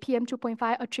the PM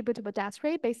 2.5 attributable death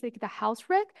rate, basically the health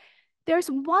risk. There's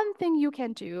one thing you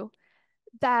can do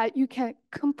that you can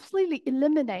completely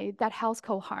eliminate that health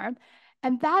coal harm.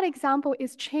 And that example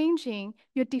is changing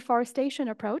your deforestation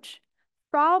approach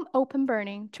from open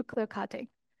burning to clear cutting.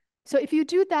 So if you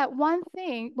do that one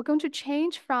thing, we're going to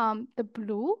change from the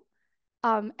blue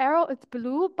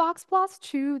blue box plots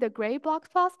to the gray box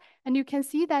plots. And you can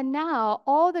see that now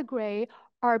all the gray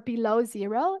are below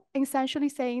zero, essentially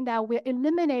saying that we're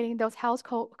eliminating those health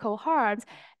coal harms.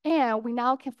 And we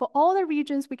now can, for all the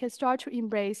regions, we can start to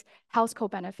embrace health coal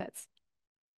benefits.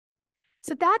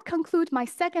 So that concludes my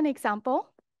second example.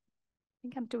 I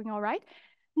think I'm doing all right.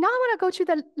 Now I want to go to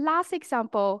the last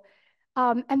example.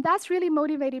 And that's really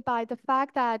motivated by the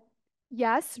fact that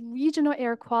yes, regional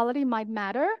air quality might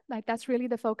matter. Like that's really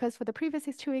the focus for the previous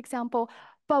two example,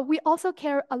 but we also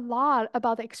care a lot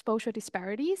about the exposure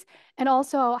disparities and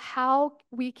also how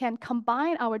we can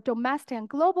combine our domestic and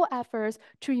global efforts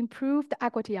to improve the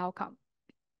equity outcome.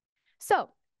 So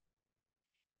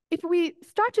if we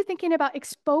start to thinking about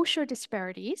exposure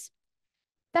disparities,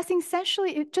 that's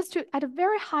essentially just to, at a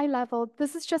very high level,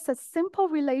 this is just a simple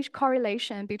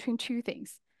correlation between two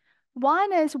things.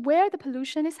 One is where the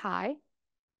pollution is high.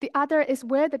 The other is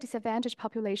where the disadvantaged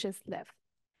populations live.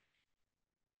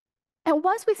 And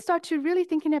once we start to really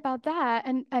thinking about that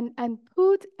and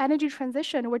put energy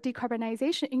transition or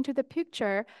decarbonization into the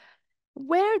picture,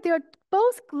 where there are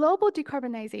both global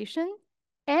decarbonization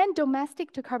and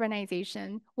domestic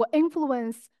decarbonization will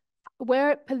influence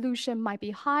where pollution might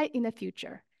be high in the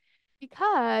future.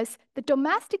 Because the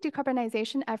domestic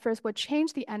decarbonization efforts will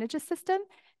change the energy system,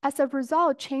 as a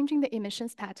result, changing the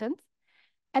emissions patterns.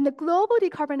 And the global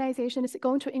decarbonization is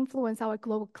going to influence our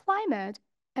global climate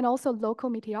and also local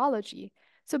meteorology.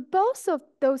 So both of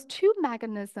those two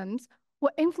mechanisms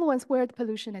will influence where the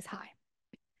pollution is high.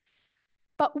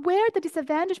 But where the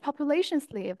disadvantaged populations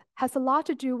live has a lot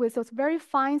to do with those very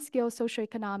fine-scale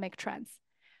socioeconomic trends,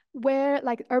 where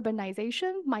like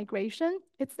urbanization, migration,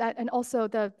 and also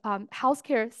the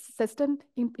healthcare system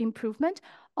improvement,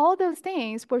 all those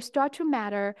things will start to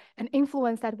matter and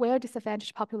influence that where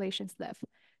disadvantaged populations live.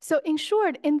 So in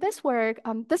short, in this work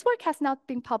has not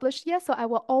been published yet, so I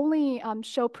will only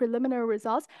show preliminary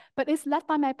results, but it's led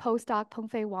by my postdoc,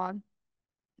 Pengfei Wang.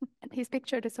 And his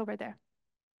picture is over there.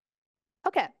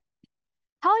 Okay,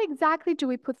 how exactly do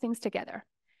we put things together?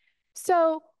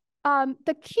 So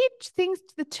the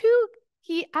two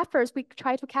key efforts we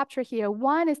try to capture here,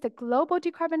 one is the global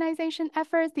decarbonization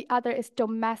efforts, the other is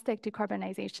domestic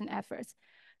decarbonization efforts.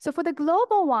 So for the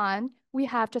global one, we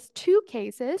have just two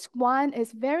cases. One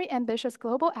is very ambitious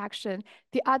global action.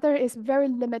 The other is very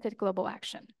limited global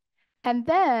action. And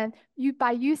then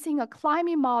by using a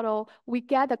climate model, we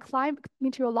get the climate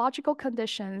meteorological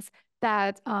conditions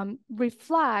that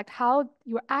reflect how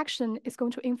your action is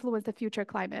going to influence the future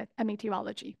climate and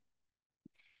meteorology.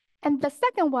 And the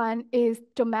second one is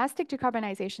domestic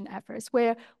decarbonization efforts,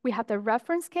 where we have the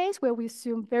reference case where we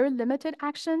assume very limited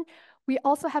action. We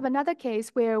also have another case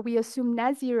where we assume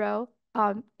net zero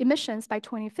emissions by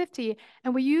 2050,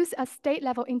 and we use a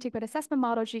state-level integrated assessment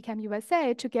model, GCAM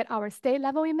USA, to get our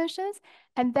state-level emissions,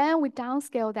 and then we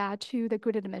downscale that to the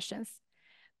gridded emissions.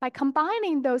 By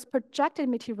combining those projected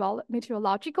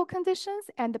meteorological conditions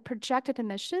and the projected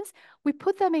emissions, we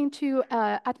put them into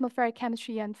atmospheric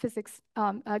chemistry and physics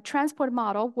transport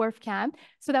model, WRF-CHEM,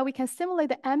 so that we can simulate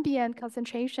the ambient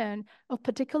concentration of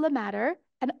particulate matter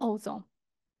and ozone.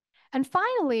 And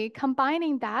finally,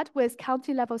 combining that with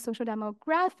county-level social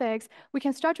demographics, we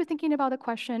can start to thinking about the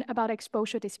question about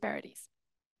exposure disparities.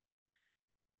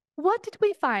 What did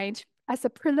we find as the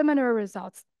preliminary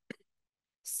results?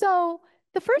 So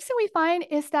the first thing we find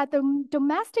is that the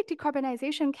domestic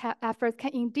decarbonization efforts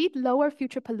can indeed lower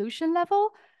future pollution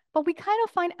level, but we kind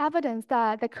of find evidence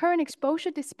that the current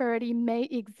exposure disparity may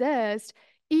exist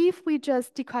if we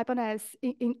just decarbonize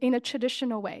in a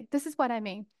traditional way. This is what I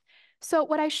mean. So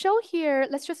what I show here,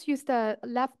 let's just use the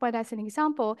left one as an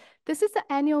example. This is the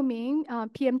annual mean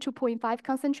PM 2.5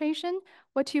 concentration.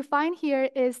 What you find here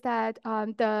is that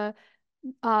the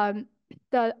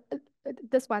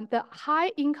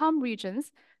high income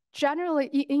regions, generally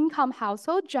income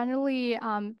household, generally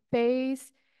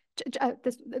face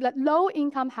low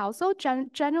income household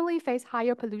generally face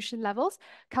higher pollution levels,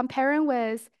 comparing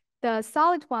with the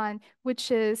solid one,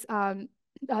 which is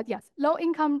yes, low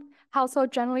income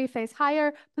household generally face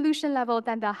higher pollution level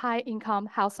than the high income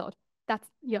household. That's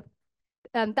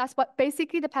what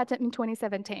basically the pattern in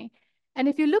 2017. And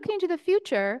if you look into the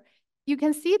future, you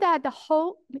can see that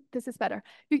this is better.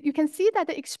 You can see that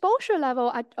the exposure level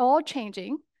are all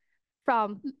changing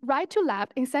from right to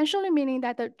left, essentially meaning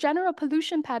that the general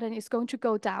pollution pattern is going to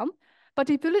go down. But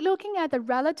if you're looking at the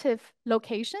relative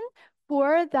location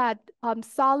for that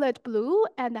solid blue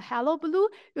and the halo blue,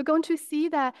 you're going to see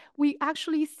that we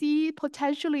actually see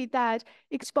potentially that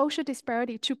exposure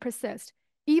disparity to persist,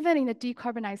 even in a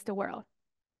decarbonized world.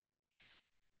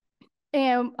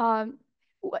 And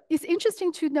it's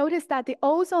interesting to notice that the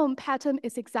ozone pattern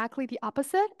is exactly the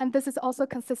opposite. And this is also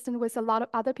consistent with a lot of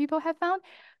other people have found.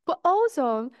 For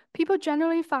ozone, people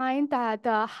generally find that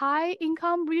the high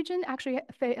income region,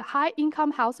 high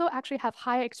income household actually have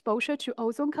higher exposure to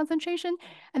ozone concentration.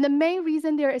 And the main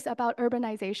reason there is about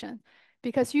urbanization,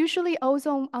 because usually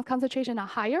ozone concentration are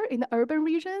higher in the urban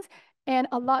regions. And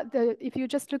if you're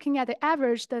just looking at the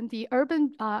average, then the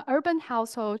urban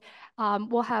household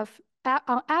will have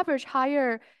on average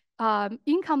higher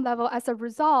income level as a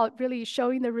result, really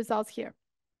showing the results here.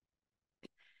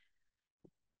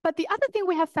 But the other thing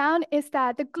we have found is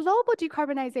that the global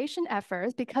decarbonization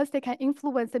efforts, because they can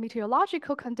influence the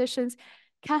meteorological conditions,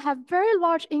 can have very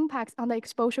large impacts on the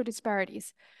exposure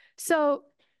disparities. So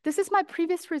this is my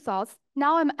previous results.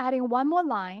 Now I'm adding one more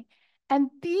line.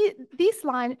 And this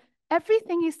line,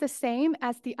 everything is the same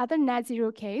as the other net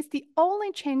zero case. The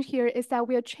only change here is that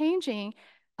we are changing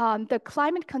the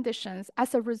climate conditions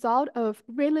as a result of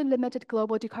really limited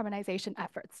global decarbonization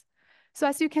efforts. So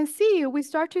as you can see, we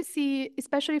start to see,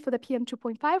 especially for the PM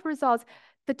 2.5 results,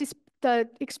 the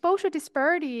exposure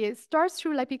disparity starts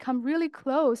to become really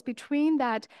close between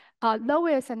that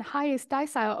lowest and highest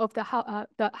decile of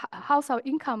the household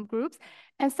income groups.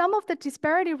 And some of the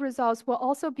disparity results will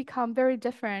also become very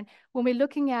different when we're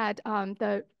looking at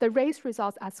the race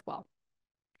results as well.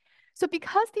 So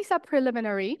because these are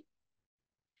preliminary,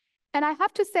 and I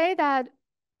have to say that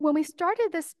when we started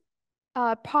this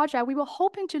project, we were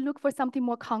hoping to look for something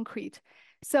more concrete.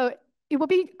 So it would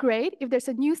be great if there's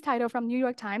a news title from New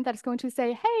York Times that's going to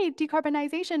say, hey,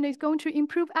 decarbonization is going to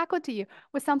improve equity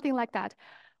or something like that.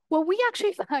 What we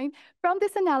actually find from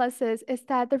this analysis is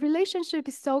that the relationship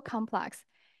is so complex.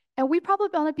 And we probably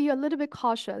want to be a little bit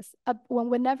cautious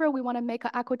whenever we want to make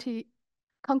an equity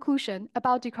conclusion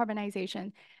about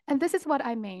decarbonization. And this is what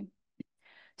I mean.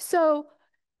 So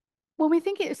when we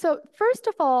think so first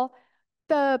of all,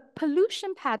 the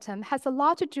pollution pattern has a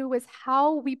lot to do with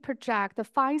how we project the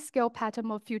fine scale pattern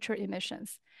of future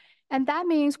emissions. And that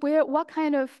means what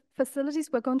kind of facilities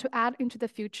we're going to add into the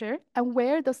future and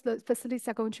where those facilities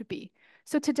are going to be.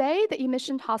 So today, the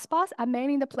emission hotspots are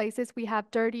mainly the places we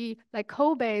have dirty, like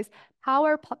coal-based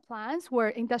power plants or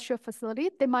industrial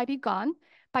facilities. They might be gone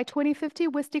by 2050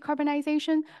 with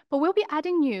decarbonization, but we'll be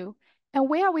adding new. And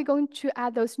where are we going to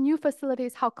add those new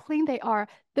facilities, how clean they are?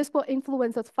 This will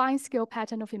influence the fine scale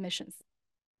pattern of emissions.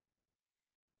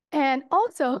 And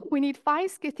also, we need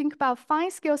think about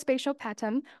fine scale spatial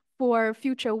pattern for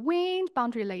future wind,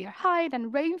 boundary layer height,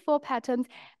 and rainfall patterns.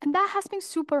 And that has been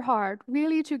super hard,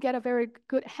 really, to get a very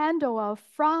good handle of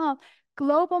from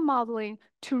global modeling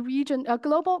to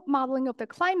global modeling of the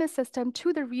climate system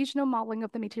to the regional modeling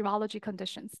of the meteorology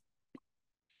conditions.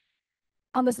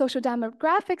 On the social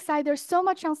demographic side, there's so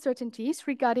much uncertainties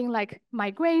regarding like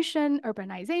migration,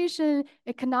 urbanization,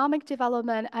 economic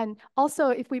development, and also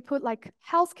if we put like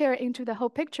healthcare into the whole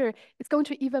picture, it's going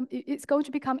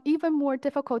to become even more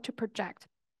difficult to project.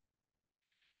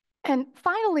 And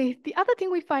finally, the other thing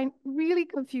we find really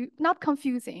not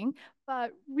confusing,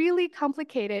 but really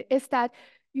complicated is that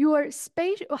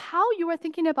how you are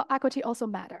thinking about equity also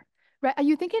matter. Right? Are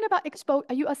you thinking about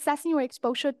are you assessing your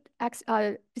exposure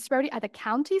disparity at the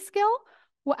county scale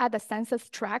or at the census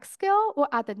tract scale or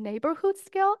at the neighborhood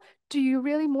scale? Do you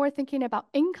really more thinking about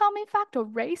income effect or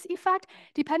race effect?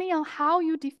 Depending on how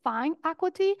you define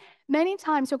equity, many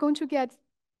times you're going to get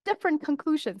different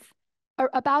conclusions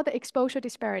about the exposure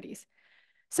disparities.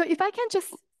 So if I can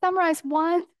just summarize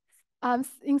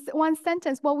in one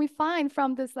sentence, what we find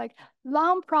from this like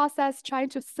long process trying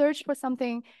to search for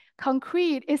something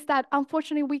concrete is that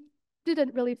unfortunately we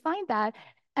didn't really find that.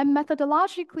 And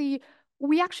methodologically,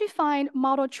 we actually find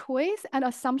model choice and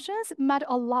assumptions matter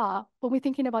a lot when we're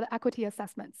thinking about equity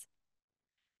assessments.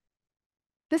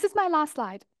 This is my last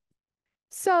slide.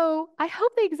 So I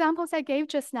hope the examples I gave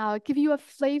just now give you a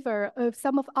flavor of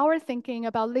some of our thinking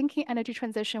about linking energy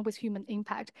transition with human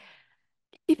impact.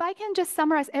 If I can just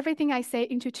summarize everything I say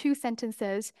into 2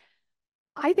 sentences,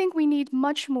 I think we need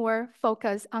much more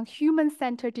focus on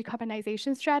human-centered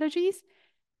decarbonization strategies,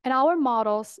 and our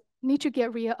models need to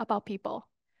get real about people.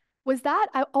 With that,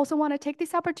 I also want to take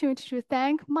this opportunity to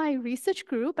thank my research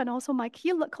group and also my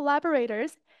key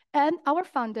collaborators and our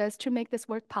funders to make this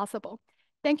work possible.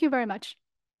 Thank you very much.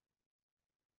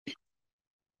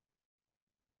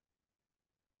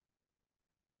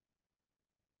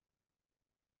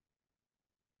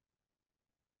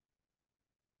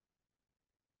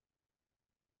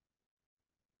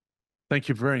 Thank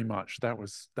you very much. That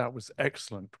was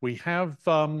excellent. We have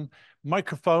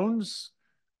microphones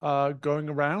going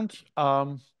around.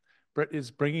 Brett is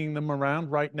bringing them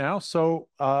around right now. So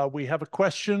we have a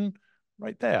question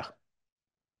right there.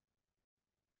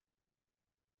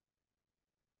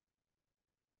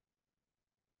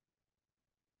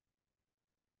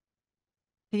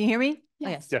 Can you hear me?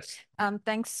 Yes. Yes.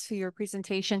 Thanks for your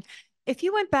presentation. If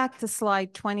you went back to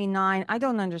slide 29, I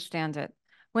don't understand it.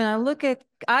 When I look at,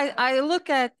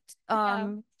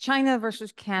 China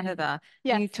versus Canada,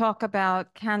 Yes. and you talk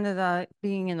about Canada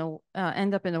being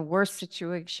end up in a worse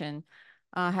situation.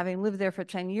 Having lived there for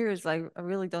 10 years, I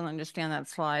really don't understand that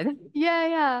slide.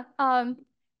 Yeah.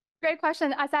 Great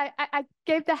question. As I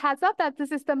gave the heads up that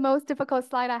this is the most difficult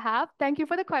slide I have. Thank you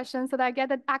for the question so that I get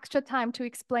the extra time to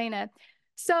explain it.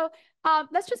 So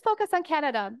let's just focus on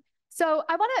Canada. So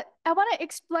I want to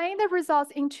explain the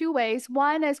results in 2 ways.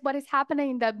 One is what is happening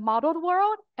in the modeled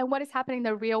world and what is happening in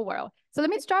the real world. So let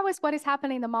me start with what is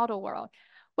happening in the model world.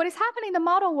 What is happening in the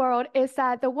model world is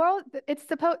that the world,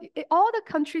 all the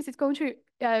countries is going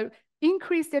to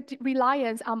increase their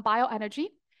reliance on bioenergy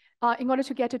in order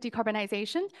to get to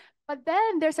decarbonization. But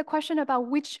then there's a question about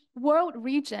which world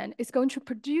region is going to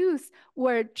produce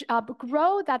or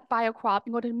grow that biocrop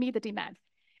in order to meet the demand.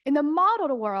 In the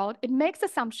modeled world, it makes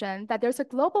assumption that there's a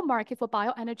global market for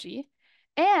bioenergy.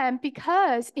 And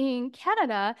because in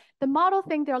Canada, the model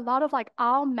think there are a lot of like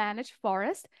unmanaged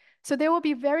forests, so there will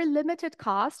be very limited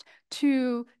cost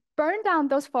to burn down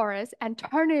those forests and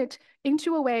turn it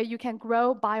into a way you can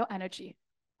grow bioenergy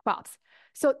crops.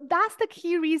 So that's the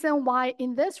key reason why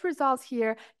in this results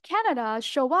here, Canada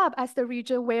show up as the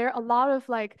region where a lot of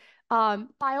like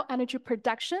bioenergy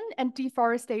production and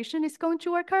deforestation is going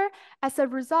to occur as a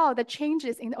result of the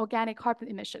changes in organic carbon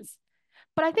emissions.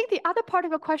 But I think the other part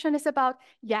of the question is about,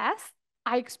 yes,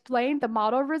 I explained the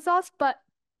model results, but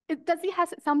does it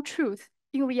have some truth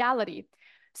in reality?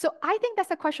 So I think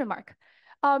that's a question mark.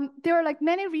 There are like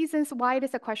many reasons why it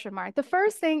is a question mark. The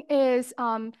first thing is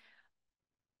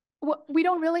we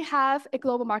don't really have a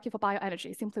global market for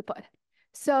bioenergy, simply put.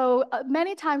 So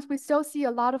many times we still see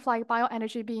a lot of like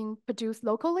bioenergy being produced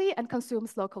locally and consumed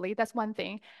locally. That's one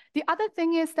thing. The other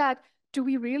thing is that do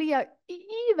we really,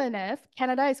 even if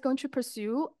Canada is going to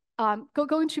pursue,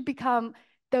 going to become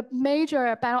the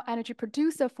major bioenergy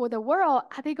producer for the world,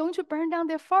 are they going to burn down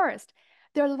their forest?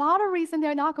 There are a lot of reasons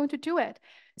they're not going to do it.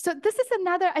 So this is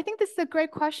another, I think this is a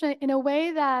great question in a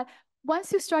way that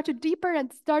once you start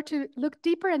to look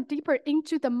deeper and deeper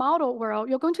into the model world,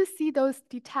 you're going to see those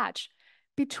detach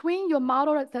between your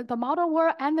model, the model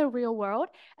world and the real world.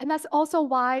 And that's also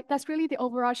why that's really the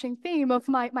overarching theme of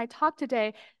my talk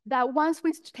today, that once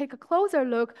we take a closer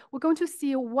look, we're going to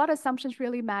see what assumptions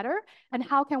really matter and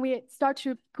how can we start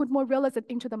to put more realism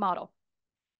into the model.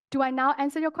 Do I now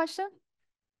answer your question?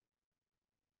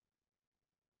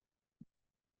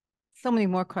 So many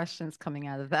more questions coming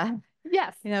out of that.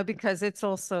 Yes. You know, because it's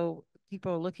also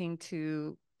people are looking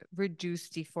to reduce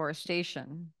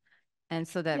deforestation. And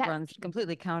so that runs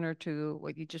completely counter to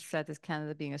what you just said, is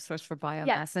Canada being a source for biomass.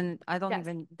 Yes. And I don't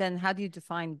even, then how do you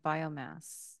define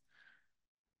biomass?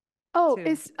 Oh,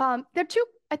 I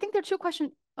think there are two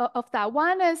questions of that.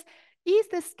 One is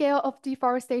the scale of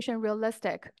deforestation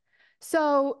realistic?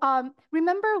 So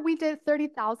remember we did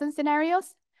 30,000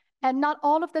 scenarios, and not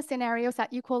all of the scenarios are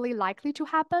equally likely to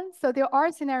happen. So there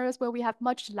are scenarios where we have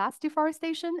much less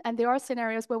deforestation, and there are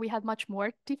scenarios where we have much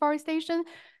more deforestation.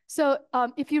 So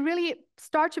if you really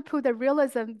start to put the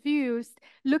realism views,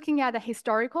 looking at the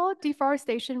historical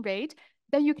deforestation rate,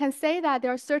 then you can say that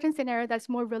there are certain scenarios that's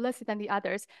more realistic than the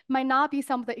others. Might not be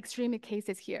some of the extreme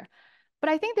cases here.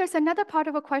 But I think there's another part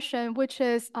of a question, which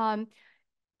is then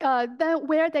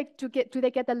where do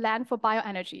they get the land for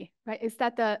bioenergy, right? Is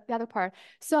that the other part?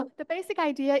 So the basic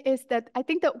idea is that I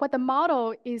think that what the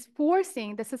model is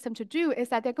forcing the system to do is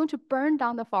that they're going to burn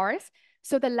down the forest,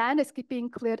 so the land is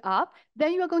being cleared up.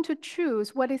 Then you are going to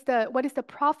choose what is the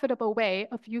profitable way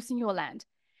of using your land.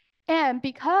 And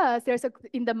because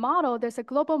in the model, there's a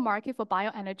global market for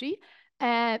bioenergy,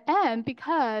 and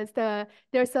because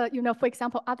there's a, for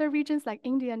example, other regions like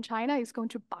India and China is going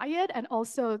to buy it and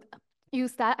also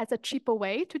use that as a cheaper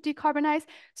way to decarbonize.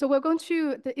 So we're going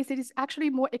to, it is actually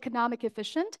more economic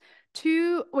efficient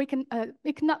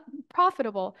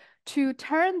profitable to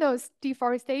turn those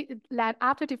deforested land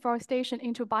after deforestation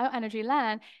into bioenergy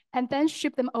land and then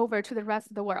ship them over to the rest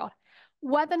of the world.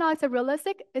 Whether or not it's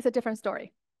realistic is a different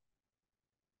story.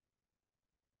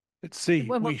 Let's see.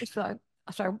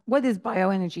 Sorry, what is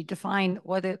bioenergy? Define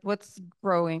what's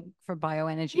growing for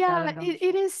bioenergy. Yeah,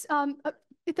 it is.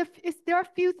 There are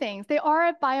a few things. There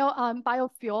are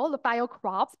biofuel, the bio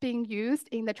crops being used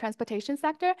in the transportation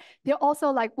sector. There are also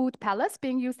like wood pellets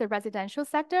being used in the residential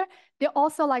sector. There are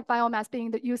also like biomass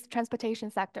being used in the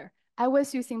transportation sector. I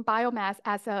was using biomass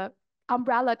as an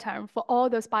umbrella term for all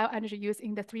those bioenergy used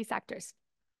in the three sectors.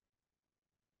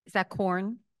 Is that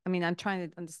corn? I mean, I'm trying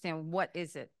to understand, what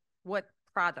is it? What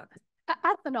product?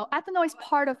 Ethanol. Ethanol is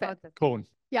part of it. Corn.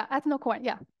 Yeah, ethanol corn,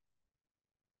 yeah.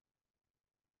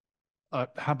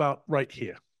 How about right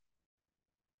here?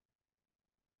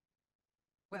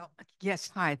 Well,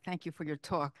 yes, hi, thank you for your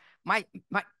talk. Oh,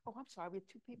 I'm sorry, we have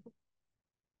two people.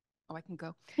 Oh, I can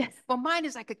go. Yes. Well, mine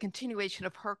is like a continuation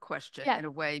of her question in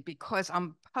a way, because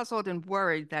I'm puzzled and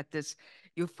worried that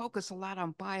you focus a lot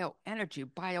on bioenergy,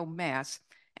 biomass.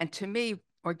 And to me,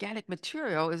 organic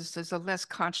material is a less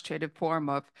concentrated form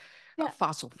of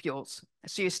fossil fuels.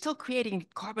 So you're still creating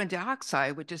carbon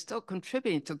dioxide, which is still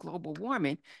contributing to global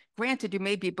warming. Granted, you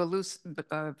may be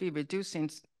reducing,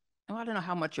 I don't know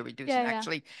how much you're reducing,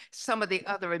 actually, some of the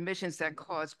other emissions that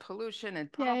cause pollution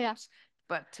and problems.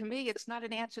 But to me, it's not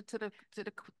an answer to the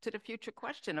future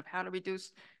question of how to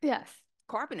reduce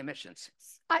carbon emissions.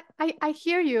 I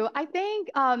hear you. I think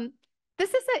this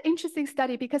is an interesting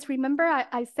study because remember,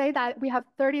 I say that we have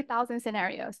 30,000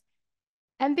 scenarios.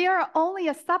 And there are only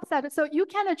a subset. So you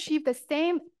can achieve the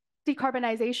same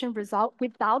decarbonization result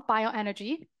without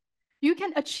bioenergy. You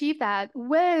can achieve that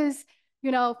with,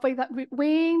 for example,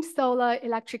 wind, solar,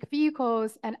 electric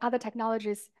vehicles, and other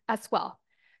technologies as well.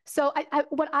 So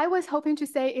what I was hoping to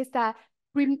say is that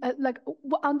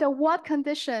under what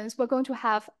conditions we're going to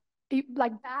have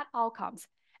like bad outcomes.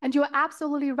 And you're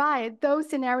absolutely right. Those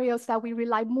scenarios that we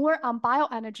rely more on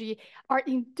bioenergy are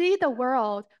indeed the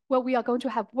world where we are going to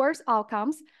have worse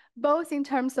outcomes, both in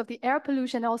terms of the air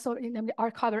pollution and also in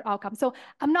our carbon outcomes. So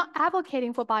I'm not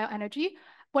advocating for bioenergy.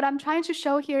 What I'm trying to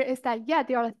show here is that, yeah,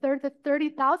 there are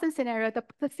 30,000 scenarios.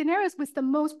 The scenarios with the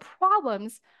most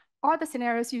problems are the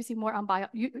scenarios using more on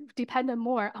dependent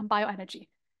more on bioenergy.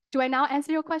 Do I now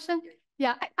answer your question?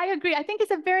 Yeah, I agree. I think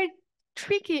it's a very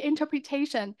tricky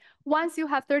interpretation once you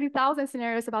have 30,000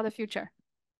 scenarios about the future.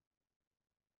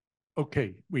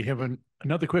 Okay, we have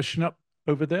another question up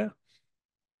over there.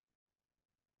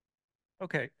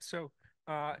 Okay, so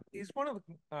is one of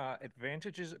the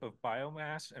advantages of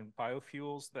biomass and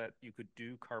biofuels that you could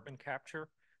do carbon capture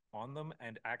on them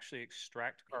and actually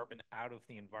extract carbon out of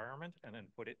the environment and then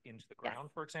put it into the ground,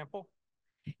 for example?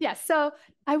 Yes, so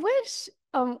I wish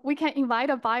we can invite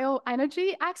a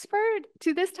bioenergy expert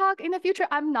to this talk in the future.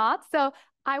 I'm not, so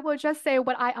I will just say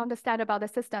what I understand about the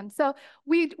system. So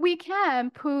we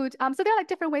can put, so there are like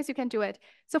different ways you can do it.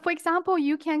 So for example,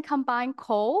 you can combine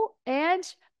coal and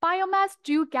biomass,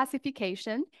 do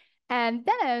gasification, and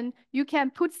then you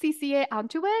can put CCA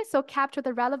onto it. So capture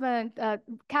the relevant,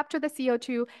 capture the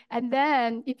CO2. And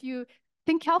then if you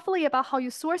think carefully about how you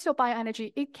source your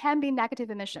bioenergy, it can be negative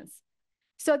emissions.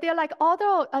 So they're like,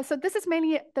 although, so this is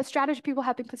mainly the strategy people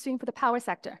have been pursuing for the power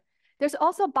sector. There's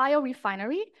also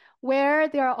biorefinery, where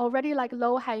there are already like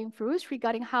low-hanging fruits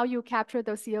regarding how you capture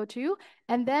those CO2,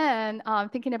 and then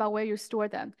thinking about where you store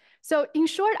them. So in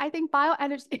short, I think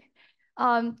bioenergy,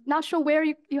 not sure where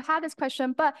you had this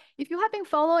question, but if you have been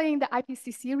following the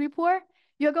IPCC report,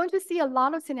 you're going to see a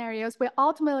lot of scenarios where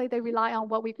ultimately they rely on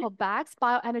what we call BACS,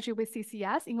 bioenergy with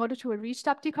CCS, in order to reach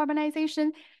that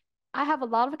decarbonization. I have a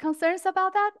lot of concerns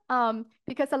about that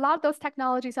because a lot of those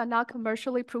technologies are not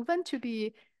commercially proven to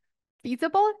be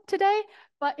feasible today.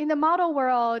 But in the model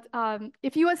world,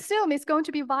 if you assume it's going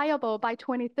to be viable by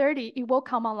 2030, it will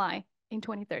come online in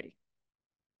 2030.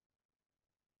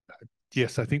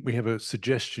 Yes, I think we have a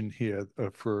suggestion here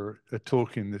for a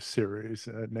talk in this series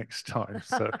next time.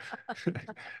 So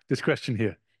this question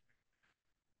here.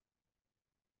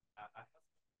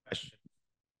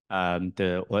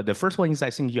 The first one is, I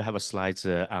think you have a slides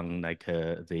on like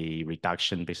the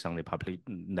reduction based on the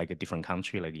population, like a different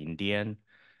country like India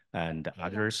and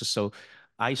others. So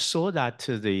I saw that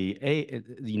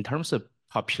in terms of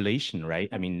population, right?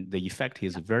 I mean, the effect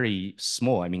is very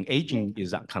small. I mean, aging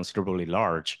is considerably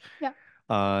large. Yeah.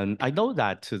 I know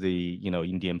that the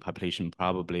Indian population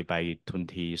probably by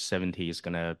 2070 is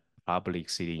gonna probably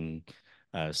exceeding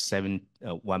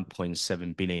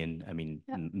 1.7 billion. I mean,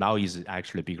 now is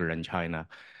actually bigger than China.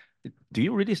 Do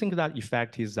you really think that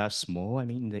effect is that small? I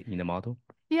mean, in the model?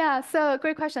 Yeah, so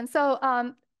great question. So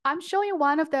I'm showing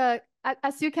one of the,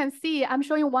 as you can see, I'm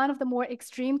showing one of the more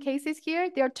extreme cases here.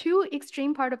 There are two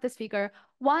extreme part of this figure.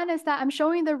 One is that I'm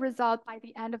showing the result by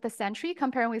the end of the century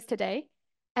comparing with today.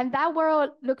 And that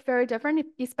world look very different,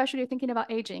 especially thinking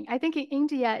about aging. I think in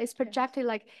India, it's projected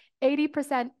like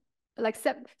 80%, like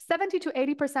 70 to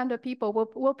 80% of people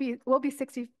will be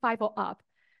 65 or up.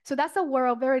 So that's a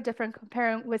world very different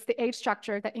comparing with the age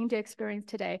structure that India experienced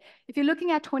today. If you're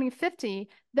looking at 2050,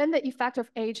 then the effect of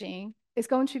aging is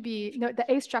going to be, the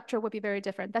age structure will be very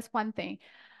different. That's one thing.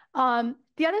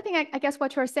 The other thing, I guess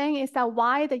what you're saying is that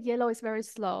why the yellow is very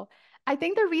slow. I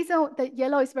think the reason that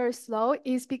yellow is very slow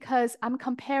is because I'm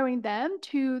comparing them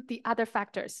to the other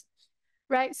factors,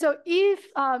 right? So if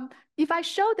I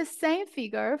show the same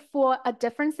figure for a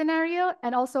different scenario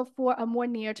and also for a more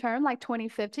near term, like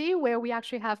 2050, where we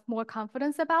actually have more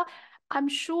confidence about, I'm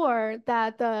sure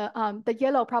that the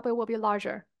yellow probably will be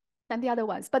larger than the other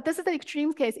ones. But this is the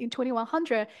extreme case in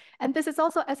 2100. And this is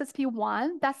also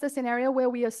SSP1. That's the scenario where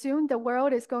we assume the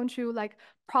world is going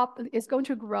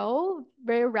to grow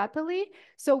very rapidly.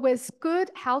 So with good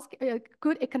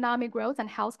economic growth and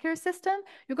healthcare system,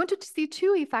 you're going to see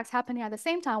two effects happening at the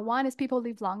same time. One is people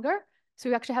live longer. So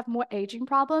you actually have more aging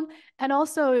problem. And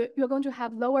also you're going to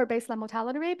have lower baseline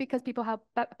mortality rate because people have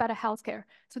better healthcare.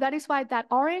 So that is why that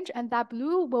orange and that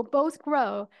blue will both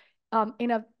grow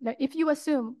if you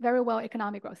assume very well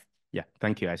economic growth. Yeah,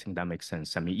 thank you. I think that makes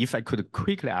sense. I mean, if I could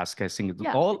quickly ask, I think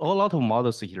a lot of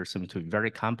models here seem to be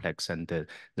very complex, and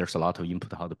there's a lot of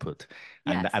input output.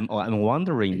 And I'm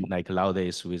wondering, like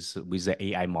nowadays with the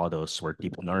AI models or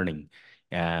deep learning,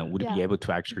 would be able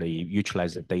to actually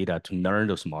utilize the data to learn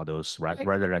those models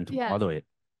rather than to model it?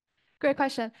 Great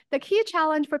question. The key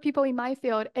challenge for people in my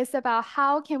field is about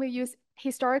how can we use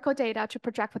historical data to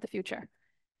project for the future.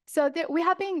 So we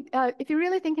have been, if you're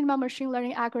really thinking about machine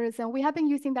learning algorithm, we have been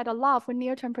using that a lot for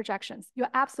near-term projections. You're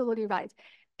absolutely right.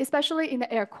 especially in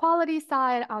the air quality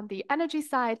side, on the energy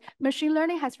side. Machine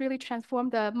learning has really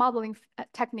transformed the modeling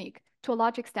technique to a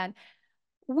large extent.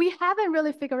 We haven't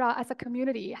really figured out as a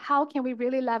community, how can we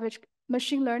really leverage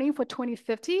machine learning for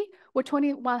 2050 or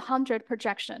 2100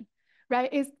 projection,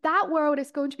 right? Is that world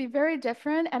is going to be very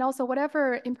different. And also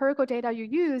whatever empirical data you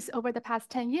use over the past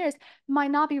 10 years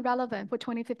might not be relevant for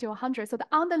 2050 or 100. So the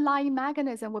underlying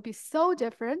mechanism will be so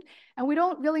different. And we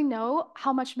don't really know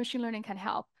how much machine learning can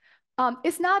help.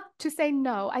 It's not to say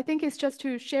no. I think it's just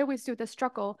to share with you the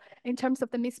struggle in terms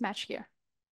of the mismatch here.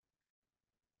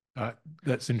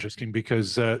 That's interesting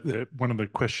because one of the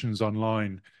questions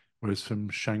online was from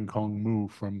Shankong Mu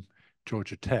from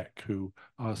Georgia Tech, who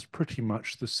asked pretty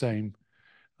much the same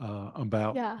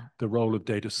about the role of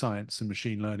data science and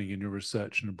machine learning in your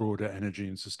research in a broader energy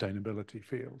and sustainability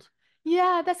field.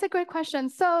 Yeah, that's a great question.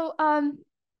 So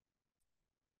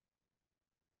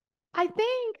I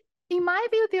think, in my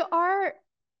view,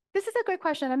 this is a great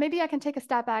question, and maybe I can take a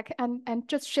step back and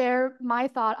just share my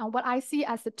thought on what I see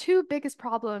as the two biggest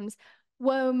problems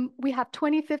when we have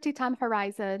 2050 time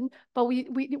horizon, but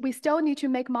we still need to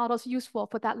make models useful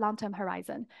for that long-term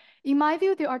horizon. In my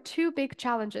view, there are two big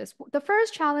challenges. The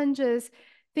first challenge is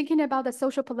thinking about the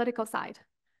social political side.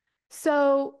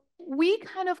 So we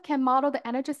kind of can model the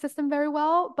energy system very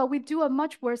well, but we do a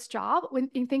much worse job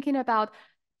in thinking about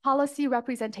policy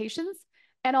representations.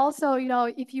 And also,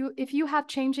 if you have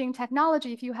changing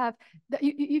technology, if you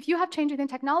have changing in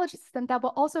technology system, that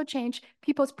will also change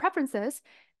people's preferences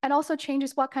and also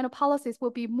changes what kind of policies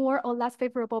will be more or less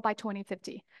favorable by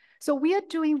 2050. So we are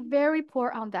doing very poor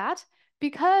on that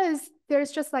because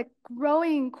there's just like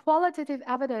growing qualitative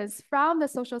evidence from the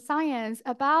social science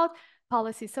about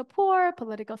policy support,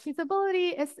 political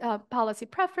feasibility, policy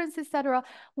preference, etc.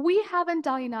 We haven't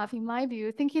done enough, in my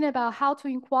view, thinking about how to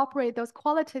incorporate those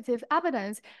qualitative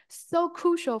evidence so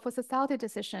crucial for society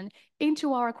decision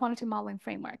into our quantitative modeling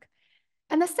framework.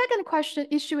 And the second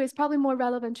issue is probably more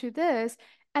relevant to this,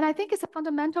 and I think it's a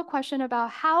fundamental question about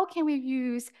how can we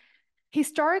use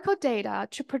historical data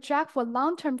to project for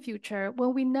long-term future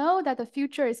when we know that the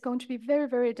future is going to be very,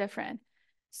 very different.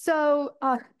 So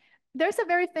there's a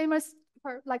very famous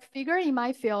figure in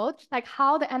my field, like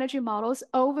how the energy models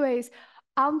always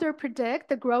underpredict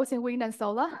the growth in wind and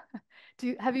solar.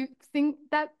 Have you seen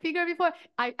that figure before?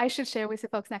 I should share with you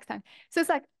folks next time. So it's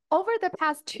like over the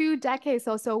past 2 decades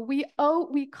or so,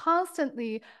 we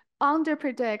constantly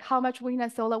underpredict how much wind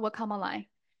and solar will come online.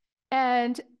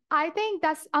 And I think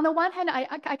that's, on the one hand,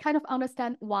 I kind of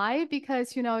understand why,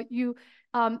 because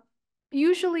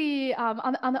usually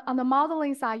on the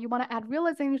modeling side, you want to add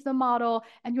realism into the model,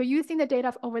 and you're using the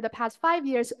data over the past 5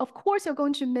 years. Of course, you're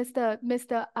going to miss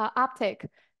the uptake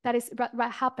that is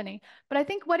happening. But I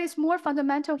think what is more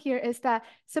fundamental here is that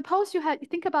suppose you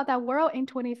think about that world in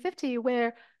 2050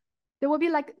 where there will be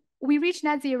we reach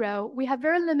net zero, we have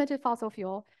very limited fossil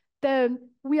fuel. Then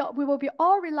we will be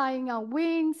all relying on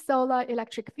wind, solar,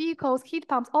 electric vehicles, heat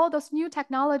pumps, all those new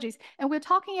technologies. And we're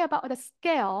talking about a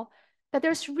scale that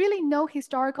there's really no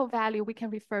historical value we can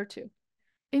refer to.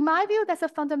 In my view, that's a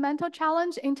fundamental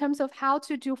challenge in terms of how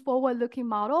to do forward-looking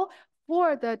model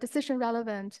for the decision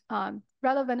relevant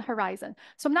horizon.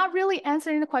 So I'm not really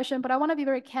answering the question, but I want to be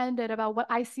very candid about what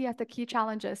I see as the key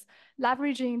challenges,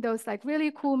 leveraging those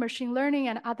really cool machine learning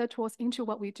and other tools into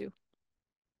what we do.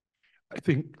 I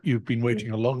think you've been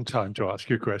waiting a long time to ask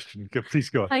your question. Please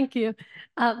go on. Thank you.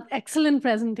 Excellent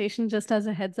presentation, just as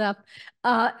a heads up.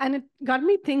 And it got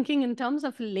me thinking in terms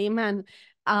of layman,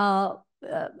 the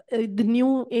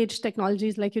new age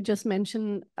technologies, like you just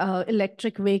mentioned,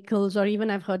 electric vehicles, or even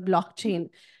I've heard blockchain,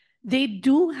 they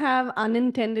do have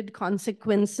unintended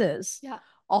consequences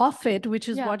of it, which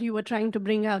is what you were trying to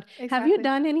bring out. Exactly. Have you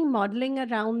done any modeling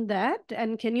around that?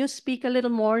 And can you speak a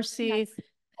little more, say,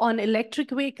 on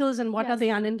electric vehicles and what are the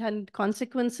unintended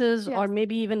consequences, or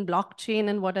maybe even blockchain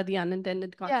and what are the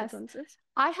unintended consequences? Yes.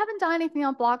 I haven't done anything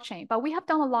on blockchain, but we have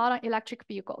done a lot on electric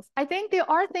vehicles. I think there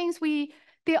are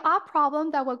there are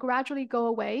problems that will gradually go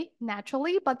away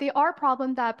naturally, but there are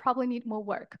problems that probably need more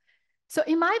work. So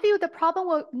in my view, the problem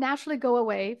will naturally go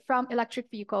away from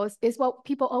electric vehicles is what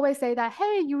people always say that,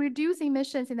 hey, you reduce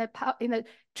emissions in the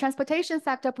transportation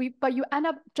sector, but you end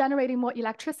up generating more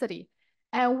electricity.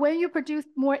 And when you produce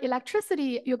more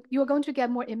electricity, you're going to get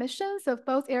more emissions of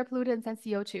both air pollutants and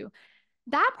CO2.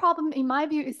 That problem, in my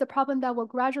view, is the problem that will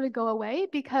gradually go away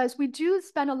because we do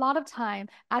spend a lot of time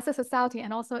as a society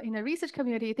and also in the research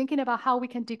community thinking about how we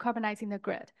can decarbonize in the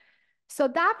grid. So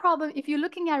that problem, if you're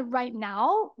looking at right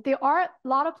now, there are a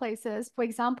lot of places, for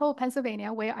example,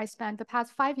 Pennsylvania, where I spent the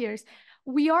past 5 years,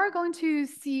 we are going to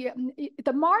see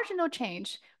the marginal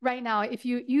change right now. If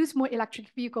you use more electric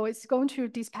vehicle, it's going to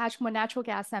dispatch more natural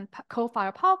gas and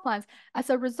coal-fired power plants. As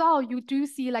a result, you do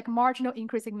see like marginal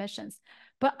increase in emissions.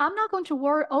 But I'm not going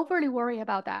to overly worry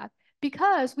about that,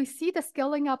 because we see the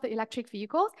scaling of the electric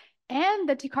vehicles and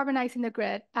the decarbonizing the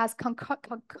grid as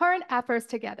concurrent efforts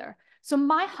together. So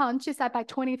my hunch is that by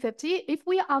 2050, if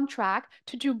we are on track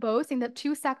to do both in the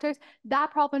two sectors, that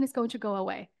problem is going to go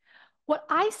away. What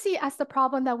I see as the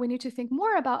problem that we need to think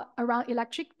more about around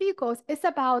electric vehicles is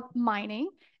about mining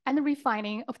and the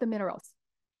refining of the minerals.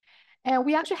 And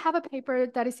we actually have a paper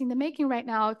that is in the making right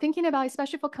now, thinking about,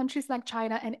 especially for countries like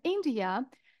China and India,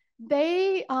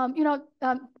 they,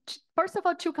 first of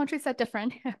all, two countries are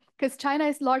different because China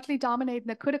is largely dominating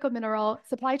the critical mineral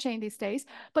supply chain these days.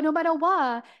 But no matter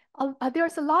what,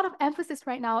 there's a lot of emphasis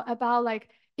right now about like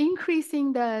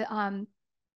increasing the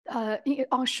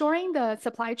onshoring the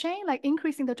supply chain, like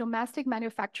increasing the domestic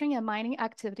manufacturing and mining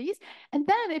activities. And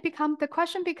then the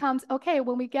question becomes, okay,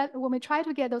 when we try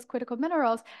to get those critical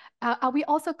minerals, are we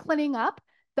also cleaning up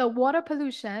the water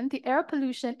pollution, the air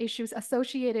pollution issues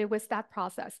associated with that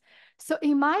process? So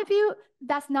in my view,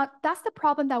 that's the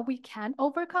problem that we can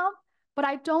overcome, but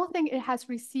I don't think it has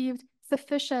received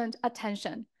sufficient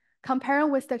attention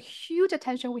comparing with the huge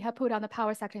attention we have put on the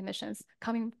power sector emissions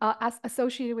coming as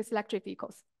associated with electric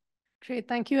vehicles. Great,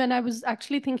 thank you. And I was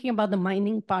actually thinking about the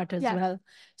mining part as well.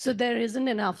 So there isn't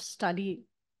enough study,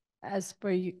 as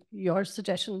per your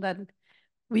suggestion, that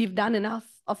we've done enough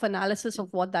of analysis of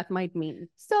what that might mean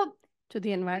to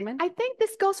the environment. I think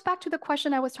this goes back to the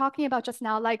question I was talking about just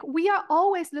now. Like, we are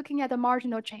always looking at the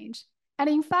marginal change. And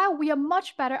in fact, we are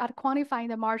much better at quantifying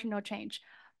the marginal change.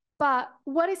 But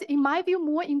what is, in my view,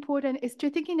 more important is to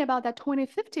thinking about that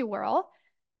 2050 world,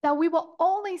 that we will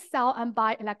only sell and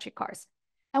buy electric cars.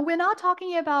 And we're not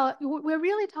talking about, we're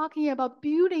really talking about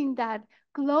building that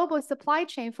global supply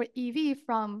chain for EV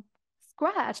from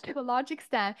scratch to a large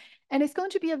extent. And it's going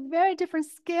to be a very different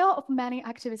scale of many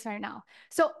activities right now.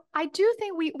 So I do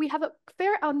think we have a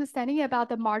fair understanding about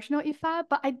the marginal effect,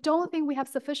 but I don't think we have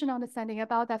sufficient understanding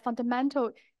about that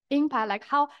fundamental impact, like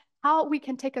how we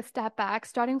can take a step back,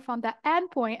 starting from the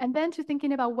endpoint, and then to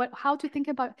thinking about how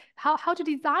to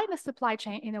design the supply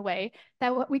chain in a way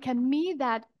that we can meet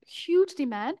that huge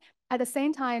demand at the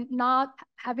same time, not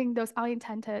having those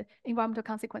unintended environmental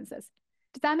consequences.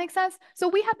 Does that make sense? So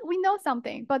we know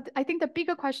something, but I think the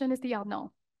bigger question is the unknown.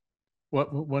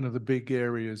 One of the big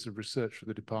areas of research for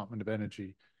the Department of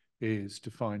Energy is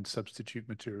to find substitute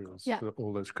materials for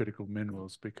all those critical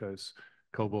minerals, because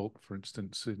cobalt, for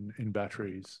instance, in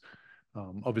batteries,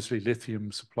 obviously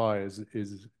lithium supply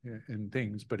is in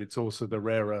things, but it's also the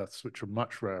rare earths, which are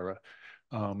much rarer,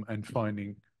 and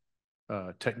finding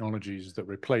technologies that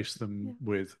replace them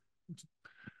with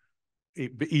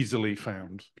easily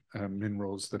found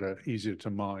minerals that are easier to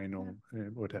mine or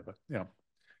whatever. Yeah.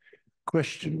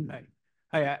 Question.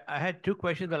 I had two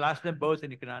questions. I'll ask them both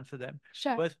and you can answer them.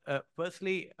 Sure.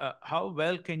 Firstly, how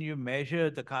well can you measure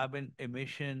the carbon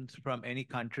emissions from any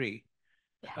country?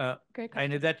 Great question.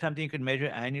 And is that something you can measure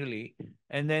annually?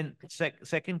 And then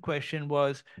second question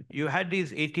was, you had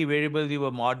these 80 variables you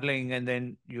were modeling, and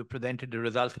then you presented the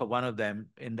results for one of them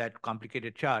in that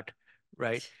complicated chart,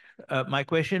 right? My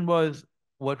question was,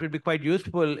 what would be quite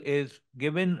useful is,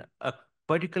 given a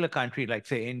particular country, like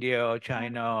say India or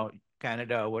China or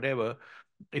Canada or whatever,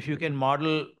 if you can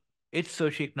model its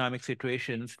socioeconomic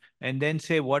situations and then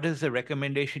say, what is the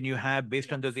recommendation you have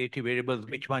based on those 80 variables,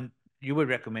 which one you would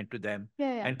recommend to them?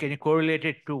 And can you correlate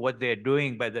it to what they're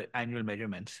doing by the annual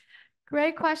measurements?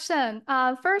 Great question.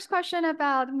 First question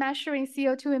about measuring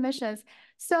CO2 emissions.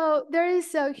 So there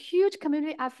is a huge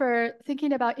community effort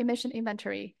thinking about emission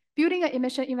inventory, building an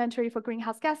emission inventory for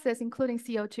greenhouse gases, including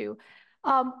CO2.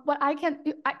 What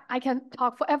I can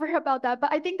talk forever about that,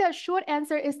 but I think the short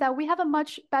answer is that we have a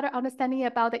much better understanding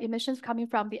about the emissions coming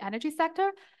from the energy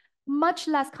sector, much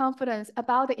less confidence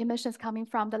about the emissions coming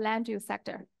from the land use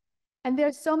sector. And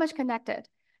they're so much connected.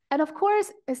 And of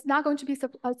course, it's not going to be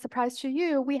a surprise to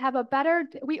you. We have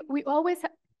we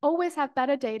always have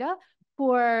better data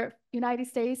for United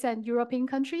States and European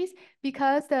countries,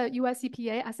 because the US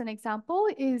EPA, as an example,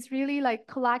 is really like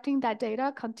collecting that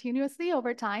data continuously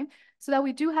over time, so that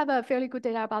we do have a fairly good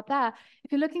data about that.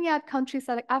 If you're looking at countries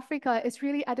like Africa, it's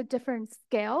really at a different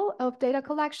scale of data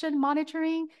collection,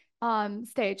 monitoring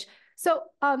stage. So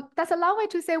that's a long way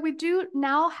to say we do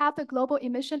now have the global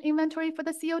emission inventory for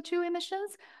the CO2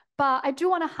 emissions, but I do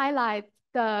want to highlight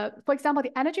for example,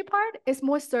 the energy part is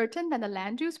more certain than the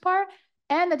land use part.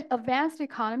 and the advanced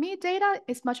economy data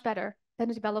is much better than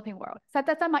the developing world. So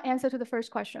that's my answer to the first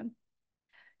question.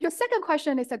 Your second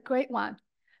question is a great one,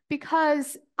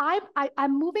 because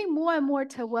I'm moving more and more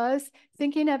towards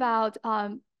thinking about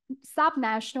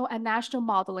subnational and national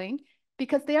modeling,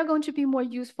 because they are going to be more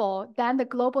useful than the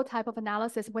global type of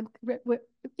analysis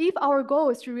if our goal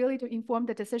is to really inform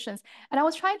the decisions. And I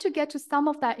was trying to get to some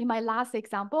of that in my last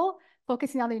example,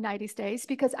 focusing on the United States,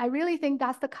 because I really think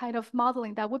that's the kind of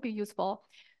modeling that would be useful.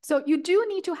 So you do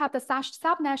need to have the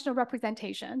subnational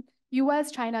representation,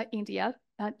 US, China, India,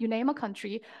 you name a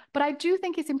country. But I do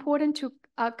think it's important to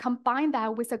combine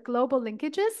that with the global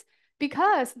linkages,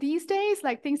 because these days,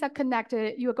 like, things are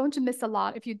connected. You're going to miss a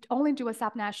lot if you only do a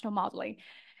subnational modeling.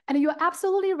 And you're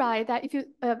absolutely right that if you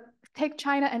take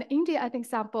China and India as an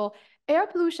example, air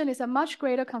pollution is a much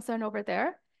greater concern over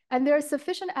there. And there's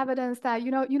sufficient evidence that,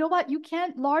 you know what, you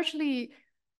can't largely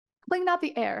clean up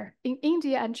the air in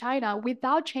India and China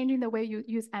without changing the way you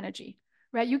use energy,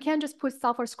 right? You can't just put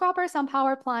sulfur scrubbers on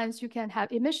power plants. You can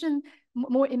have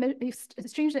more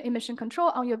stringent emission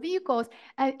control on your vehicles.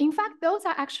 And in fact, those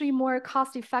are actually more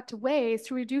cost-effective ways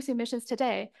to reduce emissions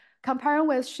today, comparing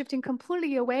with shifting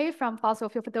completely away from fossil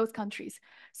fuel for those countries.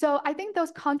 So I think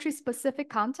those country-specific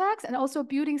contexts and also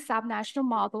building subnational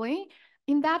modeling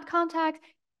in that context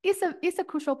is a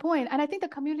crucial point. And I think the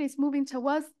community is moving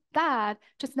towards that,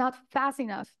 just not fast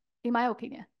enough, in my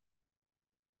opinion.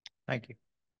 Thank you.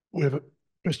 We have a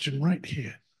question right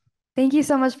here. Thank you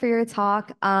so much for your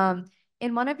talk.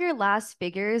 In one of your last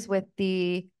figures with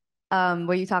the,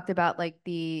 where you talked about like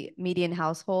the median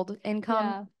household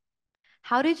income,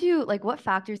 how did you, like, what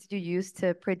factors did you use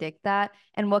to predict that?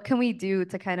 And what can we do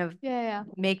to kind of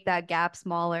make that gap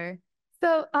smaller?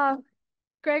 So,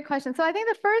 great question. So I think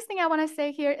the first thing I want to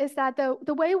say here is that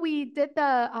the way we did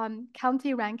the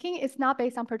county ranking is not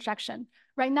based on projection.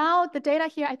 Right now, the data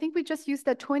here, I think we just used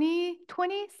the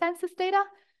 2020 census data.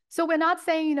 So we're not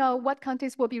saying, you know, what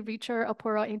countries will be richer or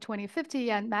poorer in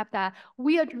 2050 and map that.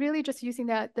 We are really just using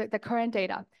the current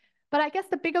data. But I guess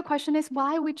the bigger question is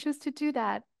why we choose to do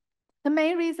that. The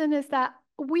main reason is that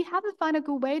we haven't found a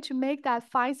good way to make that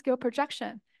fine-scale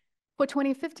projection for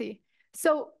 2050.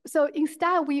 So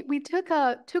instead, we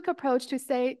took approach to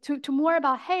say to more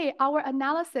about, hey, our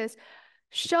analysis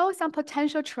show some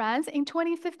potential trends in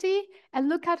 2050 and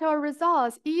look at our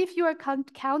results. If your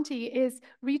county is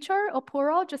richer or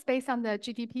poorer just based on the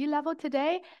GDP level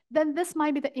today, then this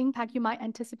might be the impact you might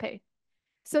anticipate.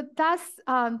 So that's,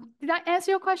 did I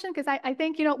answer your question? Because I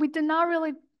think, you know, we did not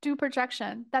really do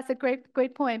projection. That's a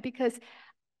great point, because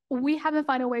we haven't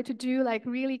found a way to do like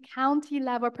really county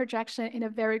level projection in a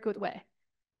very good way.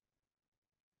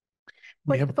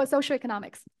 For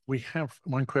socioeconomics. We have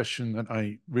one question that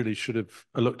I really should have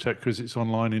looked at because it's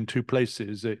online in two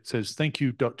places. It says, thank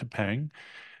you, Dr. Peng.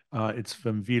 It's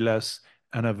from Vilas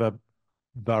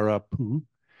Anavarapu.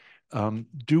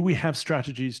 Do we have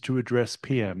strategies to address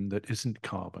PM that isn't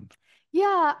carbon?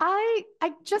 Yeah, I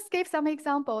just gave some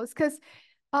examples because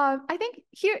I think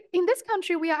here in this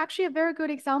country, we are actually a very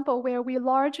good example where we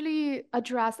largely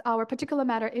address our particular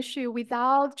matter issue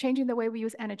without changing the way we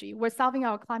use energy. We're solving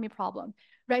our climate problem,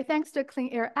 right? Thanks to Clean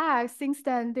Air Act, since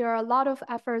then, there are a lot of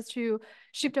efforts to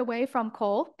shift away from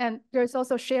coal. And there's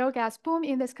also shale gas boom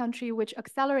in this country, which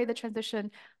accelerate the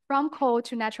transition from coal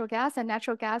to natural gas. And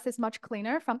natural gas is much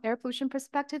cleaner from air pollution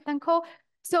perspective than coal.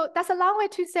 So that's a long way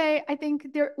to say, I think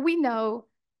we know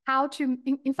how to,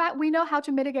 in fact, we know how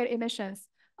to mitigate emissions.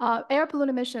 Air pollutant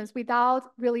emissions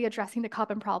without really addressing the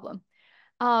carbon problem.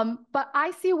 But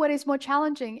I see what is more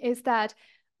challenging is that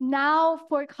now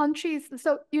for countries,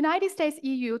 so United States,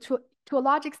 EU, to a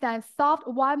large extent, solved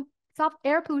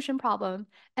air pollution problem,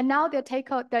 and now they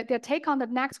take on the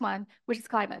next one, which is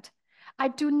climate. I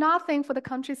do not think for the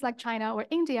countries like China or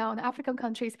India or the African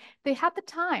countries, they have the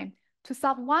time to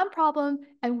solve one problem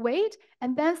and wait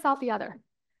and then solve the other.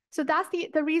 So that's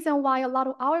the reason why a lot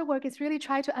of our work is really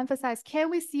trying to emphasize, can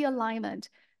we see alignment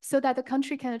so that the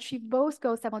country can achieve both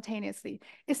goals simultaneously?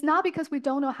 It's not because we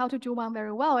don't know how to do one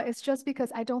very well. It's just because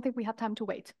I don't think we have time to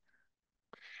wait.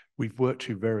 We've worked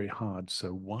you very hard.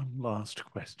 So one last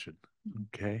question,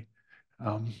 okay?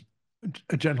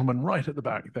 A gentleman right at the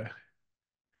back there.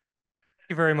 Thank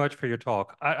you very much for your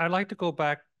talk. I'd like to go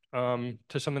back to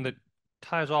something that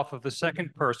ties off of the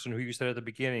second person who you said at the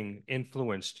beginning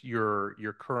influenced your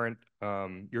current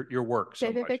your work so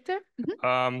David much. Victor?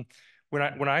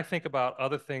 When I think about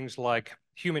other things like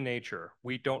human nature,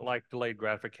 we don't like delayed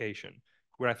gratification.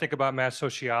 When I think about mass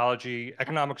sociology,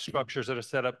 economic structures that are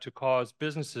set up to cause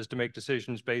businesses to make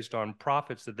decisions based on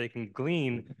profits that they can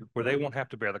glean where they won't have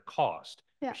to bear the cost.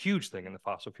 A huge thing in the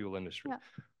fossil fuel industry.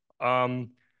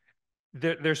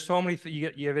 there's so many,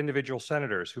 you have individual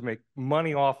senators who make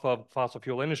money off of fossil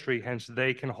fuel industry, hence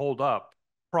they can hold up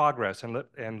progress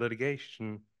and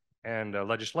litigation and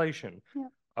legislation.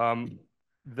 Yeah.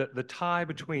 The tie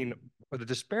between, or the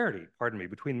disparity, pardon me,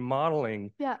 between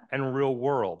modeling yeah. and real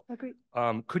world. Agreed.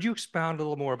 Could you expound a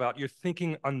little more about your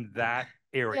thinking on that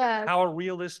area? Yes. How a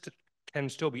realist can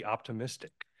still be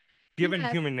optimistic, given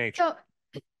human nature?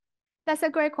 So that's a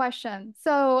great question.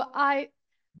 So I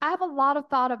have a lot of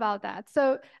thought about that.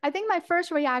 So I think my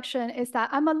first reaction is that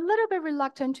I'm a little bit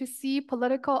reluctant to see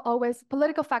political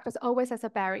factors always as a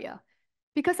barrier,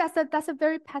 because that's a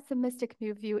very pessimistic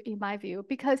view in my view.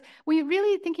 Because we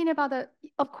really thinking about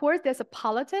of course, there's a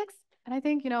politics, and I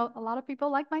think a lot of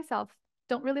people like myself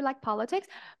don't really like politics,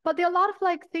 but there are a lot of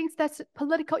things that's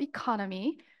political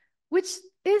economy, which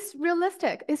is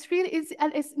realistic.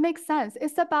 It makes sense.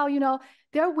 It's about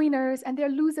there are winners and there are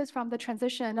losers from the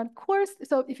transition. Of course,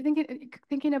 so if you're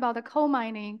thinking about the coal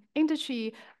mining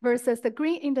industry versus the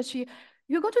green industry,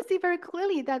 you're going to see very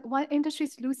clearly that one industry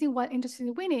is losing, one industry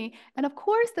is winning. And of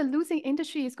course, the losing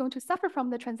industry is going to suffer from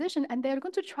the transition, and they're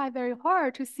going to try very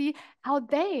hard to see how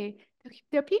their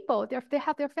people, they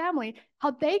have their family,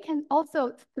 how they can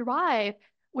also thrive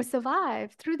or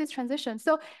survive through this transition.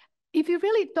 So if you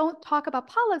really don't talk about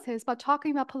politics, but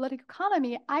talking about political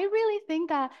economy, I really think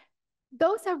that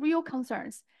those are real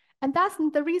concerns. And that's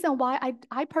the reason why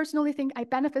I personally think I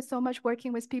benefit so much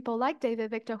working with people like David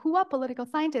Victor, who are political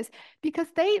scientists, because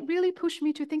they really push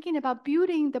me to thinking about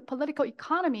building the political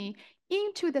economy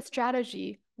into the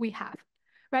strategy we have.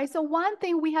 Right. So one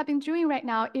thing we have been doing right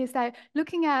now is that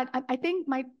looking at, I think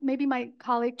maybe my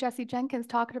colleague Jesse Jenkins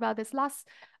talked about this last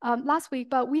week,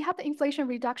 but we have the Inflation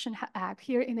Reduction Act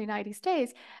here in the United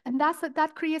States, and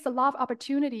that creates a lot of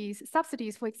opportunities,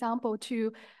 subsidies, for example,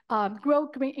 to grow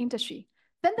green industry.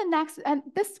 Then and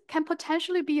this can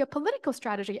potentially be a political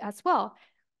strategy as well.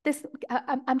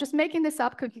 I'm just making this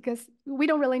up because we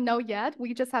don't really know yet.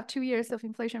 We just have 2 years of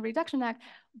Inflation Reduction Act,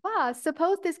 but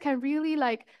suppose this can really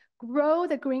grow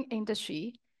the green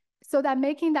industry so that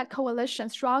making that coalition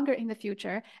stronger in the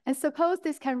future. And suppose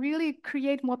this can really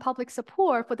create more public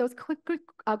support for those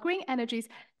green energies,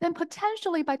 then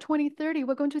potentially by 2030,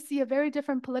 we're going to see a very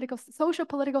different social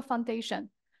political foundation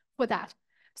for that.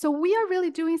 So we are really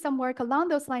doing some work along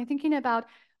those lines, thinking about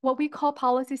what we call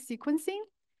policy sequencing.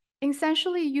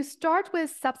 Essentially, you start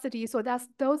with subsidies, so that's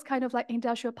those kind of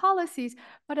industrial policies,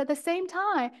 but at the same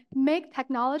time, make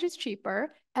technologies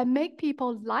cheaper and make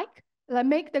people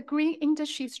make the green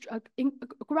industry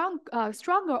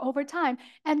stronger over time.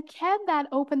 And can that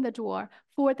open the door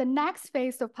for the next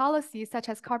phase of policies, such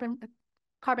as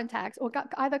carbon tax or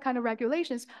other kind of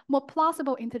regulations, more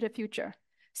plausible into the future?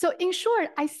 So in short,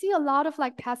 I see a lot of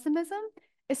pessimism,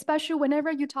 especially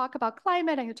whenever you talk about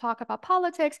climate and you talk about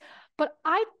politics, but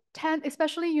I tend,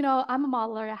 especially, I'm a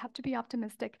modeler, I have to be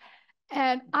optimistic.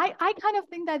 And I kind of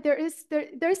think that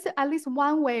there's at least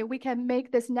one way we can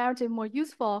make this narrative more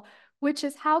useful, which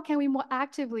is how can we more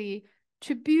actively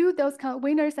to build those kind of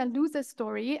winners and losers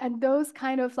story and those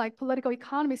kind of political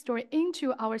economy story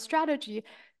into our strategy,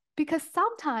 because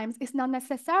sometimes it's not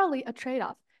necessarily a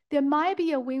trade-off. There might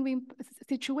be a win-win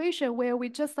situation where we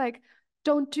just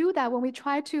don't do that when we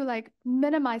try to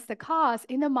minimize the cost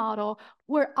in the model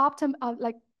or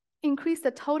increase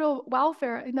the total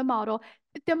welfare in the model.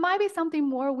 There might be something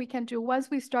more we can do once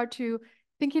we start to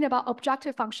thinking about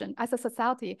objective function as a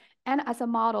society and as a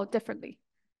model differently.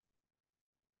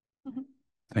 Mm-hmm.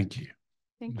 Thank you.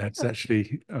 Thank you. That's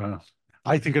actually,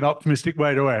 I think, an optimistic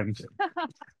way to end.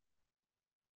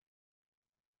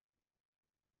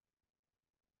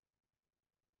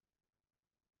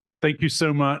 Thank you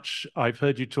so much. I've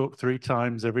heard you talk 3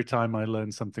 times. Every time I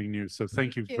learn something new. So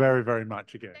thank you very, very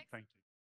much again. Thank you.